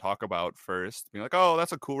look at and talk about first. Be like, oh,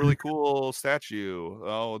 that's a really cool statue.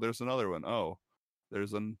 Oh, there's another one. Oh,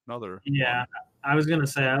 there's another Yeah, one. I was gonna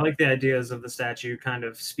say I like the ideas of the statue kind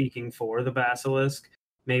of speaking for the basilisk.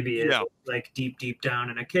 Maybe it's like deep down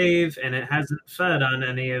in a cave, and it hasn't fed on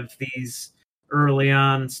any of these early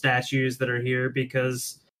on statues that are here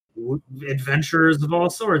because adventurers of all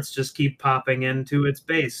sorts just keep popping into its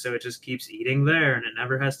base, so it just keeps eating there, and it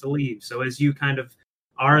never has to leave. So as you kind of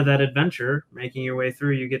are that adventure making your way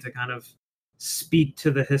through, you get to kind of speak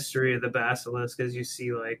to the history of the basilisk as you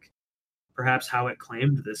see like perhaps how it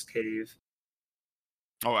claimed this cave.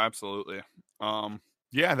 Oh, absolutely.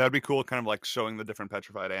 Yeah, that'd be cool, kind of like showing the different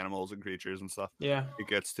petrified animals and creatures and stuff. Yeah. It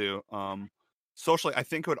gets to. Socially, I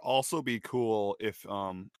think it would also be cool if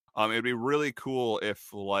it'd be really cool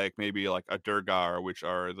if like maybe like a Durgar, which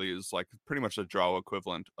are these like pretty much the drow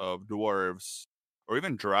equivalent of dwarves, or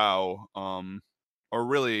even drow, or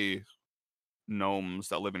really gnomes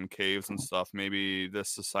that live in caves and stuff. Maybe this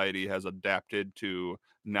society has adapted to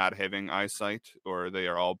not having eyesight, or they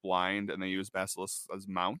are all blind and they use basilisks as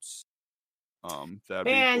mounts. That'd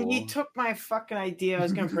be cool. You took my fucking idea. I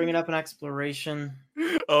was gonna bring it up in exploration.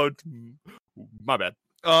 Oh, my bad.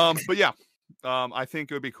 But yeah, I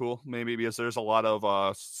think it would be cool, maybe because there's a lot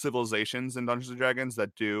of civilizations in Dungeons and Dragons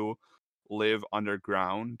that do live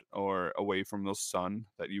underground or away from the sun,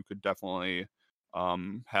 that you could definitely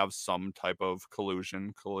have some type of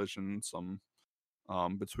collision, some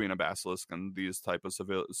between a basilisk and these type of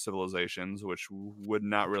civilizations, which would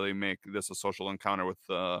not really make this a social encounter with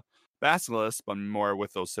the basilisk, but more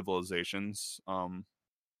with those civilizations.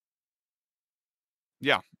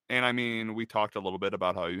 Yeah, and I mean, we talked a little bit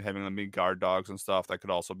about how you having them be guard dogs and stuff. That could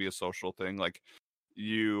also be a social thing. Like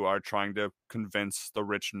you are trying to convince the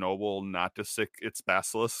rich noble not to sick its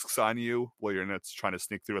basilisks on you while you're trying to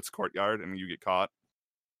sneak through its courtyard and you get caught.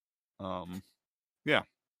 Yeah.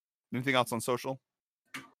 Anything else on social?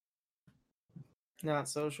 Not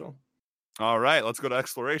social. All right, let's go to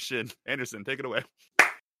exploration. Anderson, take it away.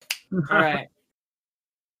 All right.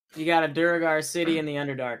 You got a Duragar city in the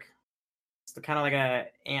Underdark. It's kind of like a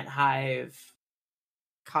ant hive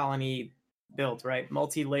colony built, right?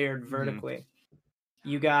 Multi-layered vertically.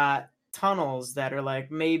 You got tunnels that are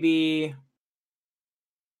like maybe,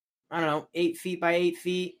 I don't know, 8 feet by 8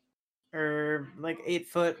 feet, or like 8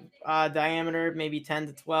 foot diameter, maybe 10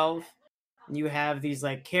 to 12. And you have these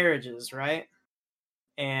like carriages, right?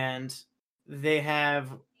 And they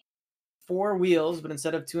have 4 wheels, but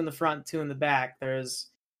instead of 2 in the front, 2 in the back, there's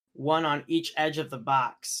one on each edge of the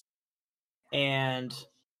box. And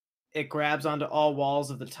it grabs onto all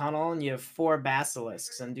walls of the tunnel, and you have 4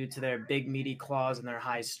 basilisks, and due to their big meaty claws and their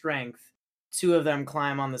high strength, 2 of them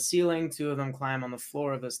climb on the ceiling, 2 of them climb on the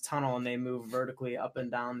floor of this tunnel, and they move vertically up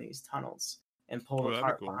and down these tunnels and pull the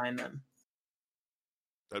cart behind them.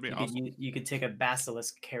 That'd be awesome. You could take a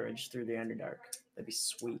basilisk carriage through the Underdark. That'd be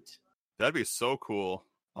sweet. That'd be so cool.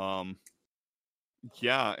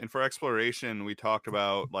 Yeah, and for exploration, we talked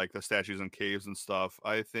about like the statues and caves and stuff.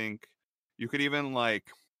 I think you could even like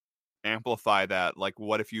amplify that. Like,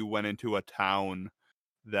 what if you went into a town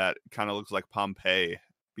that kind of looks like Pompeii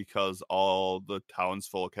because all the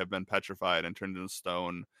townsfolk have been petrified and turned into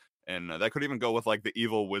stone? And that could even go with like the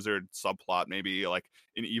evil wizard subplot. Maybe like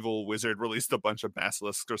an evil wizard released a bunch of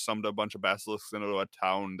basilisks or summoned a bunch of basilisks into a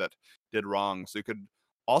town that did wrong. So you could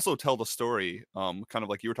also tell the story, kind of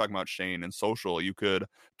like you were talking about Shayne and social. You could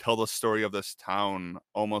tell the story of this town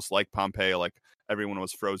almost like Pompeii, like everyone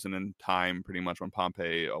was frozen in time pretty much when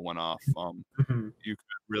Pompeii went off. You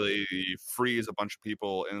could really freeze a bunch of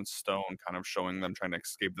people in stone, kind of showing them trying to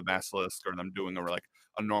escape the basilisk or them doing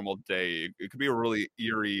a normal day. It could be a really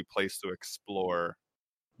eerie place to explore.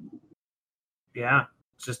 Yeah,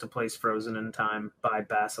 it's just a place frozen in time by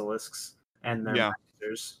basilisks and their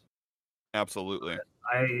masters. Absolutely.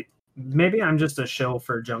 Maybe I'm just a shill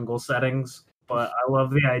for jungle settings, but I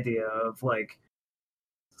love the idea of like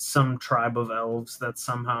some tribe of elves that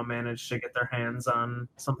somehow managed to get their hands on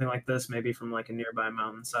something like this, maybe from like a nearby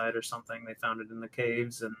mountainside or something. They found it in the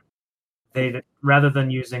caves, and they, rather than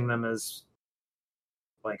using them as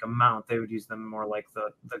like a mount, they would use them more like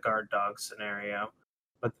the guard dog scenario.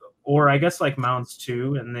 But or I guess like mounts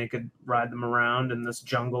too, and they could ride them around, and this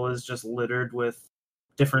jungle is just littered with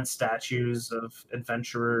different statues of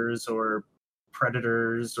adventurers or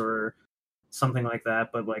predators or something like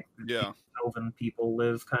that. But like Yeah. elven people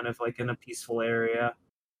live kind of like in a peaceful area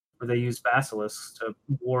where they use basilisks to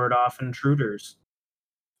ward off intruders.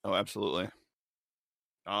 Oh, absolutely.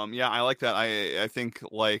 Yeah, I like that. I think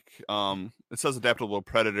like it says adaptable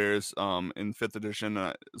predators in 5th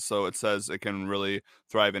edition, so it says it can really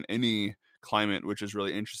thrive in any climate, which is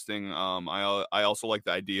really interesting. I also like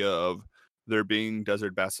the idea of there being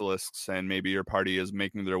desert basilisks, and maybe your party is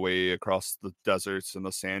making their way across the deserts and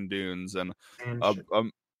the sand dunes and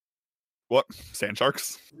what sand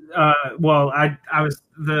sharks? Well, I was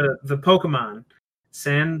the Pokemon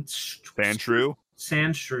Sandshrew,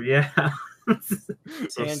 yeah.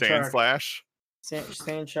 sand slash,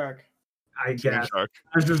 Sand shark. I guess shark.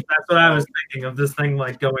 that's what I was thinking of, this thing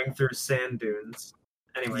like going through sand dunes.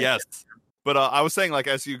 Anyway, yes. But I was saying, like,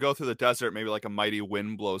 as you go through the desert, maybe like a mighty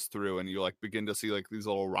wind blows through, and you like begin to see like these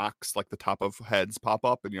little rocks, like the top of heads, pop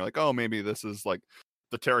up, and you're like, oh, maybe this is like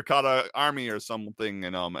the terracotta army or something.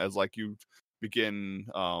 And as like you begin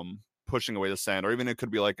pushing away the sand, or even it could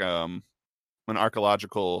be like an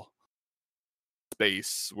archaeological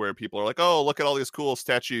space where people are like, oh, look at all these cool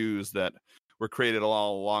statues that were created a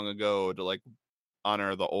long ago to like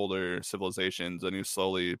honor the older civilizations, and you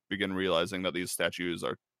slowly begin realizing that these statues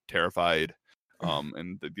are terrified,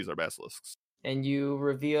 and these are basilisks. And you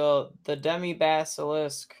reveal the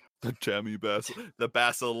demi-basilisk. The the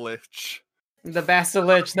basilisk. The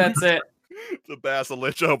basilisk, that's it. The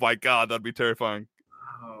basilisk. Oh my god, that'd be terrifying.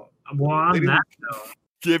 Oh, well, on that note,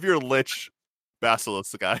 give your lich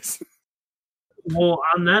basilisk, guys. Well,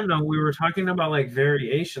 on that note, we were talking about like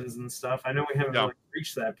variations and stuff. I know we haven't really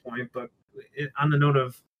reached that point, but on the note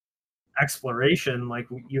of exploration, like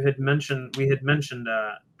we had mentioned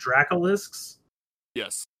Dracolisks.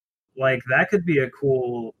 Yes. Like that could be a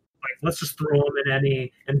cool, like let's just throw them in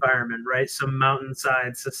any environment, right? Some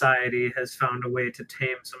mountainside society has found a way to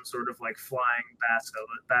tame some sort of like flying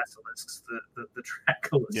basilisks, the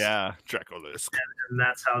Dracolisk. Yeah, Dracolisk. And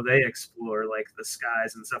that's how they explore like the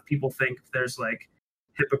skies and stuff. People think there's like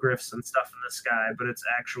hippogriffs and stuff in the sky, but it's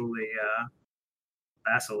actually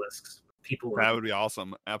basilisks. People. That would be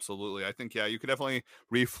awesome. Absolutely. I think you could definitely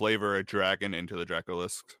reflavor a dragon into the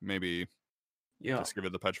Dracolisk. Maybe just give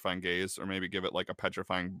it the petrifying gaze, or maybe give it like a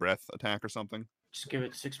petrifying breath attack or something. Just give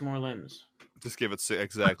it 6 more limbs. Just give it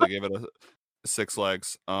exactly. Give it 6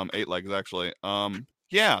 legs. 8 legs actually.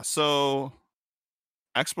 Yeah. So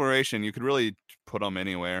exploration, you could really put them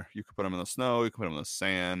anywhere. You could put them in the snow. You could put them in the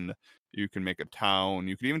sand. You can make a town.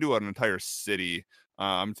 You could even do an entire city.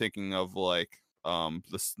 I'm thinking of like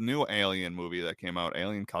this new Alien movie that came out,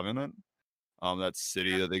 Alien Covenant. That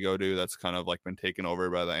city that they go to, that's kind of like been taken over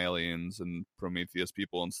by the aliens and Prometheus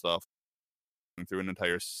people and stuff. And through an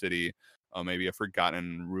entire city, maybe a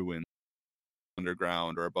forgotten ruin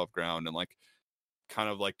underground or above ground, and like kind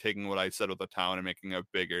of like taking what I said with the town and making it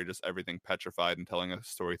bigger, just everything petrified, and telling a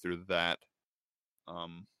story through that.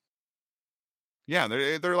 Yeah,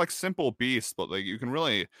 they're like simple beasts, but like you can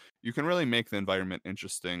really make the environment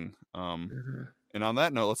interesting. And on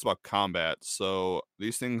that note, let's talk about combat. So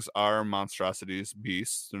these things are monstrosities,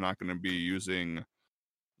 beasts. They're not going to be using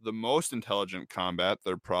the most intelligent combat.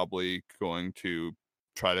 They're probably going to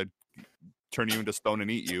try to turn you into stone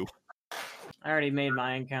and eat you. I already made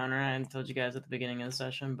my encounter. I hadn't told you guys at the beginning of the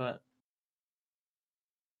session, but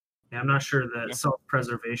yeah, I'm not sure that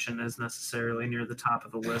self-preservation is necessarily near the top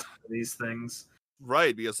of the list for these things.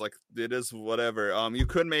 Right, because like it is whatever. You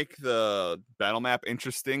could make the battle map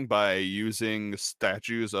interesting by using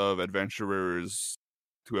statues of adventurers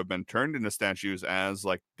who have been turned into statues as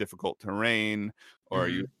like difficult terrain, or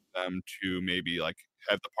use them to maybe like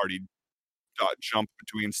have the party jump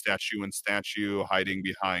between statue and statue, hiding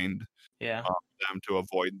behind them to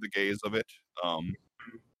avoid the gaze of it.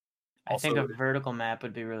 I think a vertical map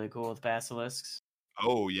would be really cool with basilisks.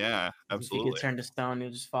 Oh yeah, absolutely. If you get turned to stone,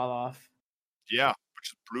 you'll just fall off. Yeah,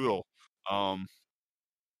 which is brutal. What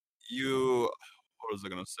was I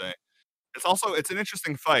gonna say? It's an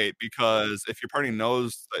interesting fight, because if your party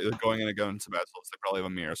knows that you're going in against a basilisk, they probably have a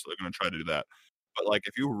mirror, so they're gonna try to do that. But like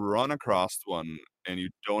if you run across one and you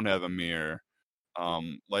don't have a mirror,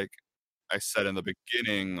 like I said in the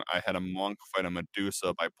beginning, I had a monk fight a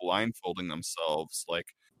Medusa by blindfolding themselves.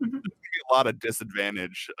 Like A lot of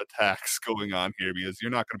disadvantage attacks going on here because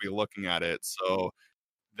you're not going to be looking at it. So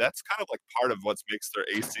that's kind of like part of what makes their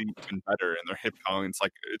AC even better and their hit points.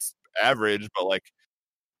 Like it's average, but like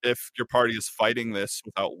if your party is fighting this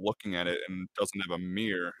without looking at it and doesn't have a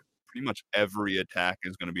mirror, pretty much every attack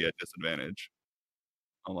is going to be at disadvantage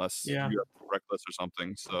unless Yeah. you have reckless or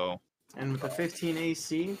something. So And with the 15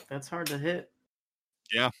 AC, that's hard to hit.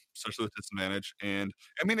 yeah, especially with disadvantage. And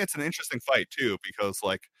I mean, it's an interesting fight too because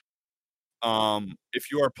like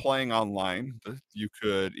if you are playing online, you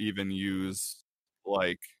could even use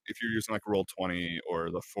like if you're using like Roll20 or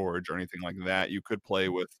the Forge or anything like that, you could play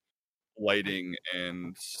with lighting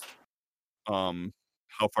and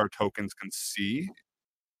how far tokens can see.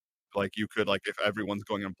 Like you could like if everyone's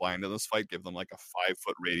going in blind in this fight, give them like a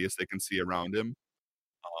 5-foot radius they can see around him,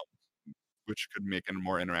 which could make it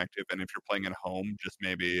more interactive. And if you're playing at home, just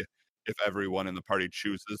maybe if everyone in the party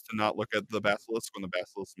chooses to not look at the basilisk when the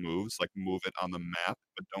basilisk moves, like move it on the map,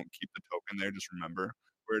 but don't keep the token there. Just remember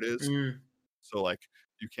where it is. So like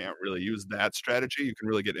you can't really use that strategy. You can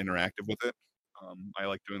really get interactive with it. I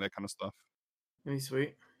like doing that kind of stuff. Really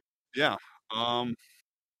sweet. Yeah.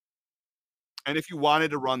 And if you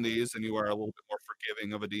wanted to run these and you are a little bit more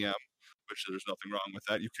forgiving of a DM, which there's nothing wrong with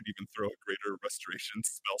that, you could even throw a greater restoration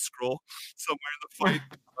spell scroll somewhere in the fight.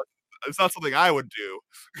 It's not something I would do.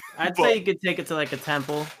 I'd say you could take it to like a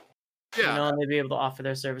temple. Yeah. You know, and they'd be able to offer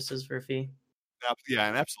their services for a fee. Yeah,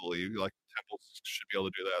 and absolutely. Like temples should be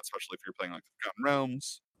able to do that, especially if you're playing like the Forgotten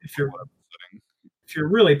Realms. If you're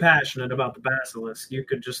really passionate about the basilisk, you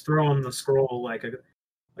could just throw them the scroll like a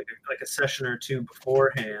session or two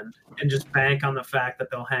beforehand and just bank on the fact that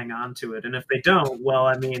they'll hang on to it. And if they don't, well,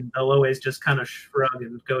 I mean, they'll always just kind of shrug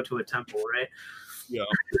and go to a temple, right? Yeah.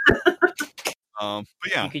 But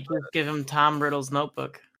yeah. You could just give him Tom Riddle's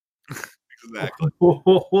notebook. Exactly.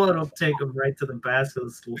 It'll take them right to the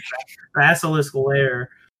basilisk lair.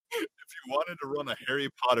 If you wanted to run a Harry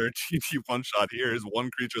Potter TT one-shot, here is one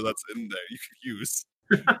creature that's in there you could use.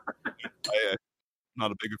 I'm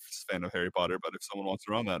not a big fan of Harry Potter, but if someone wants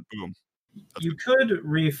to run that, boom. You could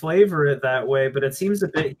reflavor it that way, but it seems a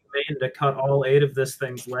bit humane to cut all 8 of this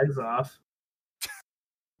thing's legs off.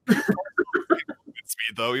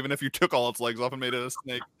 Speed though, even if you took all its legs off and made it a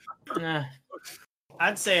snake.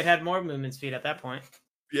 I'd say it had more movement speed at that point.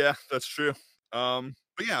 Yeah, that's true. But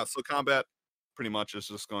yeah, so combat pretty much is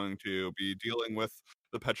just going to be dealing with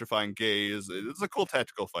the petrifying gaze. It's a cool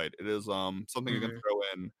tactical fight. It is something you can throw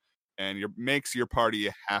in, and makes your party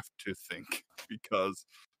have to think because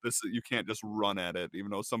you can't just run at it. Even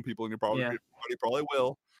though some people in your party probably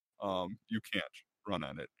will, you can't run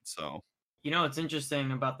at it. So you know what's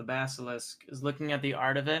interesting about the basilisk is looking at the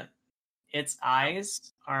art of it. Its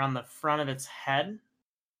eyes are on the front of its head,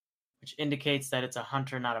 which indicates that it's a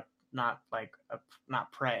hunter, not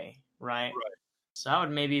prey, right? Right. So I would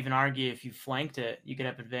maybe even argue if you flanked it, you could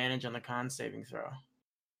have advantage on the con saving throw.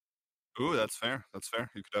 Ooh, that's fair. That's fair.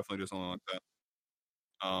 You could definitely do something like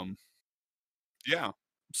that. Yeah.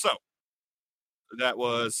 So that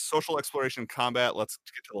was social exploration combat. Let's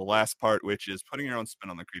get to the last part, which is putting your own spin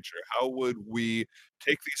on the creature. How would we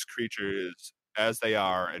take these creatures as they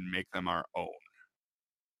are and make them our own?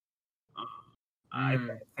 I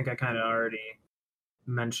think I kind of already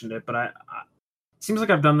mentioned it, but it seems like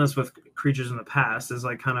I've done this with creatures in the past, is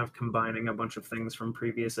like kind of combining a bunch of things from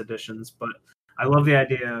previous editions, but I love the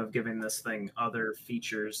idea of giving this thing other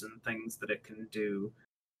features and things that it can do,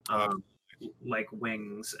 like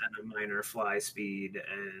wings and a minor fly speed,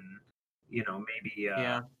 and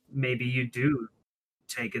maybe you do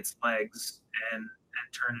take its legs and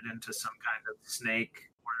turn it into some kind of snake,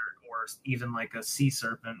 or even like a sea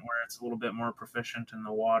serpent where it's a little bit more proficient in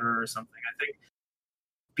the water or something. I think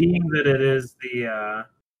being that it is the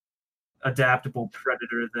adaptable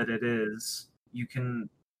predator that it is, you can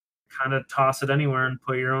kind of toss it anywhere and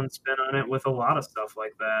put your own spin on it with a lot of stuff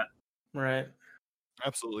like that. Right.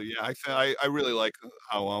 Absolutely, yeah. I really like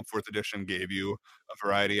how 4th edition gave you a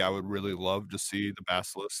variety. I would really love to see the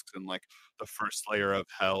basilisks in like the first layer of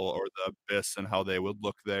hell or the abyss and how they would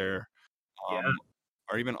look there.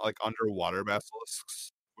 Or even like underwater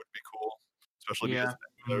basilisks would be cool, especially because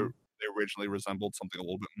they originally resembled something a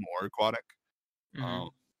little bit more aquatic.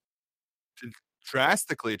 To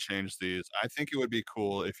drastically change these, I think it would be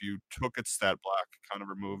cool if you took its stat block, kind of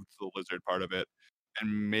removed the lizard part of it,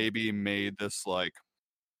 and maybe made this like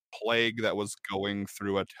plague that was going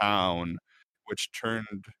through a town, which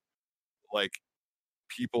turned like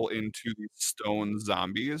people into these stone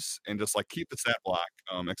zombies, and just like keep the stat block,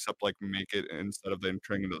 except like make it, instead of them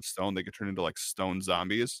turning into stone, they could turn into like stone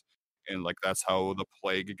zombies, and like that's how the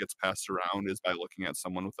plague gets passed around, is by looking at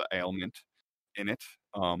someone with the ailment in it.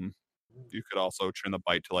 You could also turn the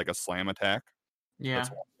bite to like a slam attack. Yeah. That's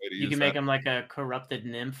one way to You use can make that. them like a corrupted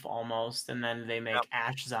nymph almost, and then they make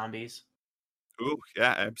ash zombies. Ooh,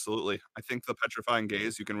 yeah, absolutely. I think the petrifying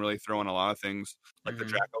gaze you can really throw in a lot of things, like the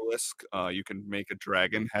Dracolisk. You can make a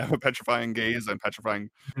dragon have a petrifying gaze and petrifying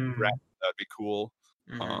dragon. That'd be cool.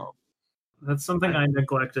 That's something I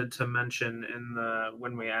neglected to mention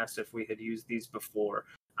when we asked if we had used these before.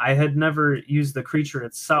 I had never used the creature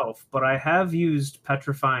itself, but I have used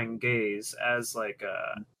Petrifying Gaze as like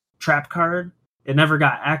a trap card. It never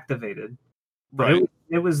got activated, but Right.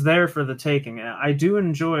 it was there for the taking. I do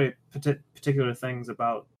enjoy particular things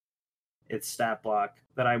about its stat block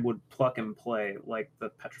that I would pluck and play, like the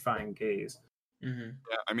Petrifying Gaze. Yeah,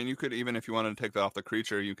 I mean, you could, even if you wanted to take that off the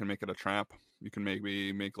creature, you can make it a trap. You can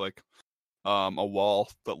maybe make like a wall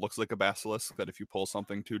that looks like a basilisk, that if you pull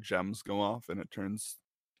something, 2 gems go off and it turns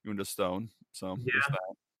you into stone. So there's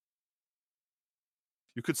that.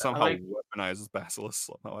 You could somehow weaponize this basilisk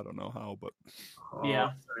somehow. I don't know how, but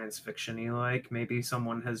Science fiction-y like. Maybe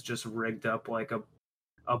someone has just rigged up like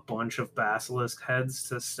a bunch of basilisk heads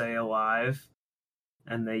to stay alive,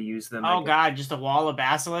 and they use them. Oh god, just a wall of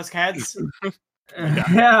basilisk heads.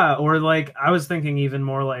 Yeah, or like I was thinking even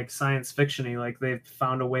more like science fiction-y, like they've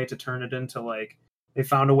found a way to turn it into like they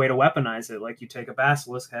found a way to weaponize it. Like you take a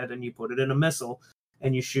basilisk head and you put it in a missile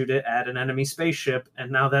and you shoot it at an enemy spaceship,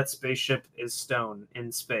 and now that spaceship is stone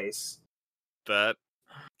in space. That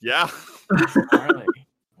that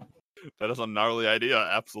is a gnarly idea,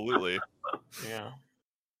 absolutely. Yeah.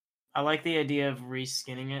 I like the idea of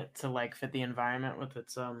reskinning it to like fit the environment with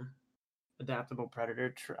its adaptable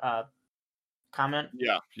predator comment.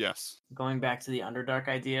 Yeah, yes. Going back to the Underdark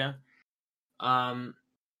idea,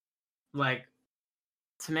 like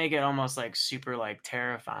to make it almost like super like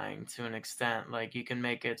terrifying to an extent, like you can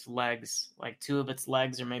make its legs, like 2 of its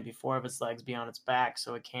legs or maybe 4 of its legs be on its back,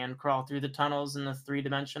 so it can crawl through the tunnels in the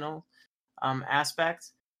 3-dimensional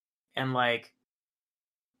aspect, and like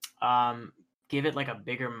give it like a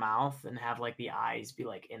bigger mouth and have like the eyes be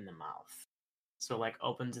like in the mouth. So like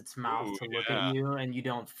opens its mouth to look at you, and you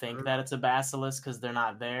don't think that it's a basilisk because they're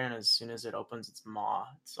not there. And as soon as it opens its maw,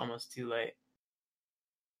 it's almost too late.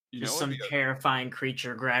 Just some terrifying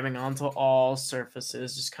creature grabbing onto all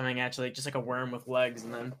surfaces, just coming at you, like just like a worm with legs,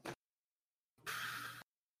 and then.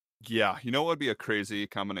 Yeah, you know what would be a crazy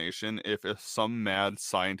combination if some mad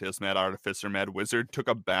scientist, mad artificer, mad wizard took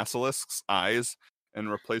a basilisk's eyes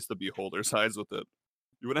and replaced the beholder's eyes with it.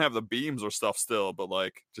 You wouldn't have the beams or stuff still, but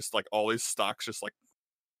like just like all these stocks, just like.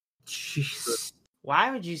 Jeez.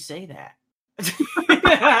 Why would you say that?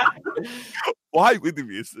 Why would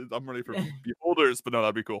be? I'm ready for beholders, but no,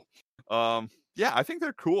 that'd be cool. Yeah, I think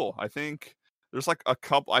they're cool. I think there's like a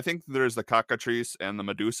couple. I think there's the cockatrice and the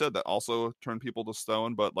Medusa that also turn people to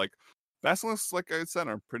stone, but like basilisks, like I said,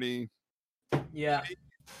 are pretty. Yeah.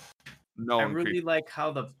 I really like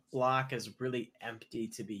how the block is really empty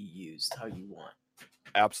to be used how you want.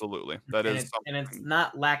 Absolutely, that and is, and it's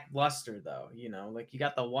not lackluster though. You know, like you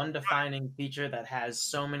got the one defining feature that has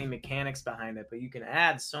so many mechanics behind it, but you can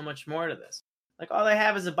add so much more to this. Like all they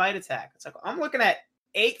have is a bite attack. It's like I'm looking at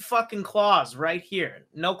 8 fucking claws right here.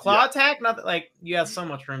 No claw attack, nothing. Like you have so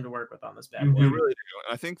much room to work with on this bad boy. You really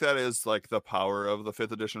do. I think that is like the power of the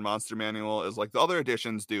 5th edition monster manual. Is like the other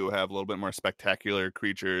editions do have a little bit more spectacular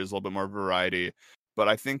creatures, a little bit more variety. But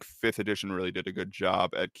I think 5th edition really did a good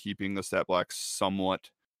job at keeping the stat block somewhat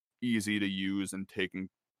easy to use and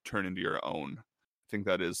turn into your own. I think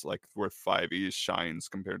that is like worth 5e shines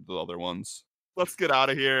compared to the other ones. Let's get out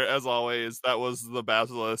of here. As always, that was the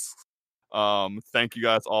Basilisk. Thank you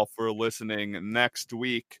guys all for listening. Next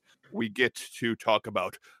week, we get to talk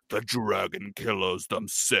about the dragon killers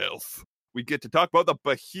themselves. We get to talk about the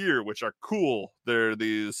Bahir, which are cool. They're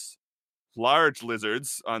these large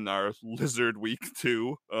lizards on our lizard week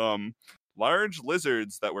 2. Large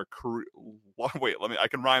lizards that were I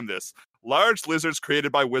can rhyme this. Large lizards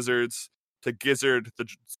created by wizards to gizzards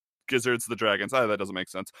the dragons. That doesn't make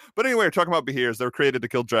sense. But anyway, we're talking about Bahirs. They're created to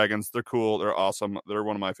kill dragons. They're cool. They're awesome. They're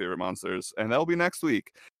one of my favorite monsters. And that'll be next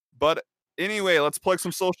week. But anyway, let's plug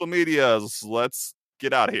some social medias. Let's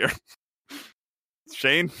get out of here.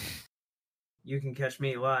 Shayne? You can catch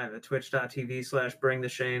me live at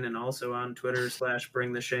twitch.tv/bringtheshayne and also on Twitter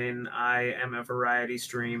 /bringtheshayne. I am a variety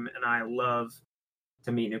stream and I love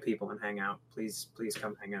to meet new people and hang out. Please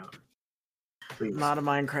come hang out. Please. I'm not a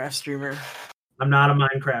Minecraft streamer. I'm not a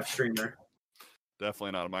Minecraft streamer.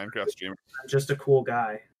 Definitely not a Minecraft streamer. I'm just a cool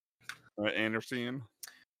guy. All right, Anderson?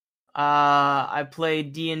 I play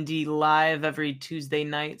D&D live every Tuesday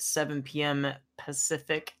night, 7 p.m.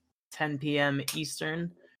 Pacific, 10 p.m.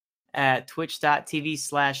 Eastern. at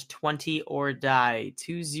twitch.tv/20ordie,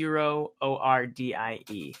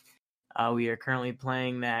 20ordie. We are currently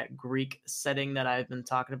playing that Greek setting that I've been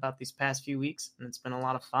talking about these past few weeks, and it's been a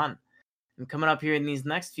lot of fun. And coming up here in these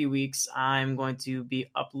next few weeks, I'm going to be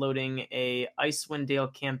uploading a Icewind Dale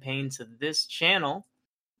campaign to this channel,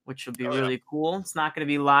 which will be really cool. It's not going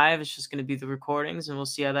to be live. It's just going to be the recordings, and we'll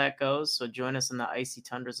see how that goes. So join us in the icy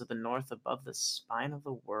tundras of the north above the spine of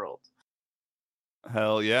the world.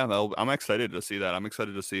 Hell yeah. I'm excited to see that. I'm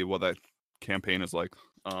excited to see what that campaign is like.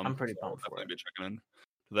 I'm pretty pumped for it. Be checking in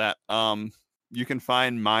that. You can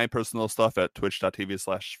find my personal stuff at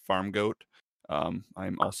twitch.tv/farmgoat. I'm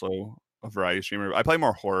also a variety streamer. I play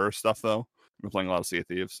more horror stuff though. I've been playing a lot of Sea of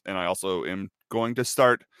Thieves, and I also am going to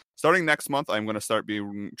starting next month. I'm going to start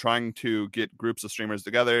trying to get groups of streamers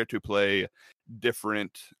together to play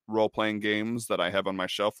different role-playing games that I have on my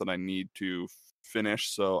shelf that I need to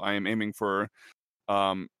finish. So I am aiming for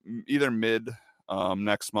either mid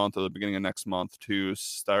next month or the beginning of next month to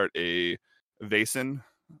start a Vaesen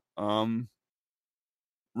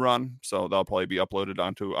run. So that'll probably be uploaded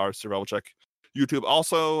onto our Survival Check YouTube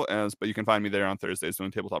also, but you can find me there on Thursdays doing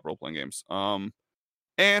tabletop role-playing games.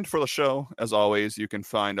 And for the show, as always, you can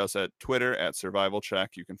find us at Twitter at Survival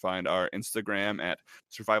Check. You can find our Instagram at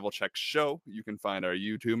Survival Check Show. You can find our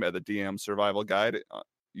YouTube at the DM Survival Guide.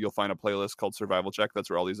 You'll find a playlist called Survival Check. That's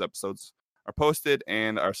where all these episodes are posted.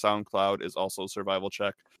 And our SoundCloud is also Survival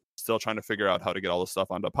Check. Still trying to figure out how to get all this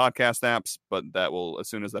stuff onto podcast apps, but that will, as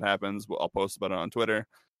soon as that happens, I'll post about it on Twitter.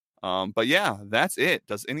 But yeah, that's it.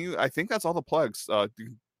 I think that's all the plugs. I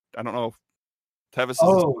don't know if Tevis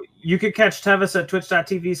you could catch Tevis at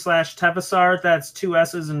twitch.tv/Tevisar. That's 2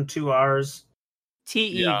 S's and 2 R's.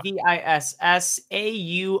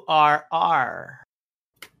 TEVISSAURR.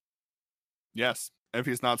 Yes. If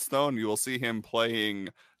he's not stoned, you will see him playing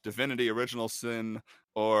Divinity Original Sin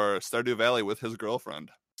or Stardew Valley with his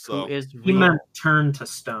girlfriend. So he meant turn to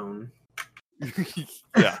stone.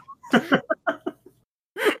 Yeah.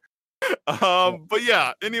 But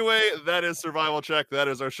yeah, anyway, that is Survival Check. That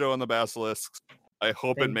is our show on the Basilisks. I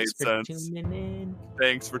hope it made sense.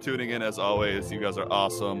 Thanks for tuning in as always. You guys are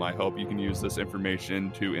awesome. I hope you can use this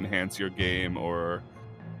information to enhance your game, or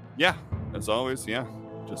as always,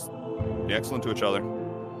 just be excellent to each other.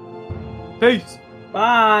 Peace.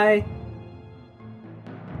 Bye.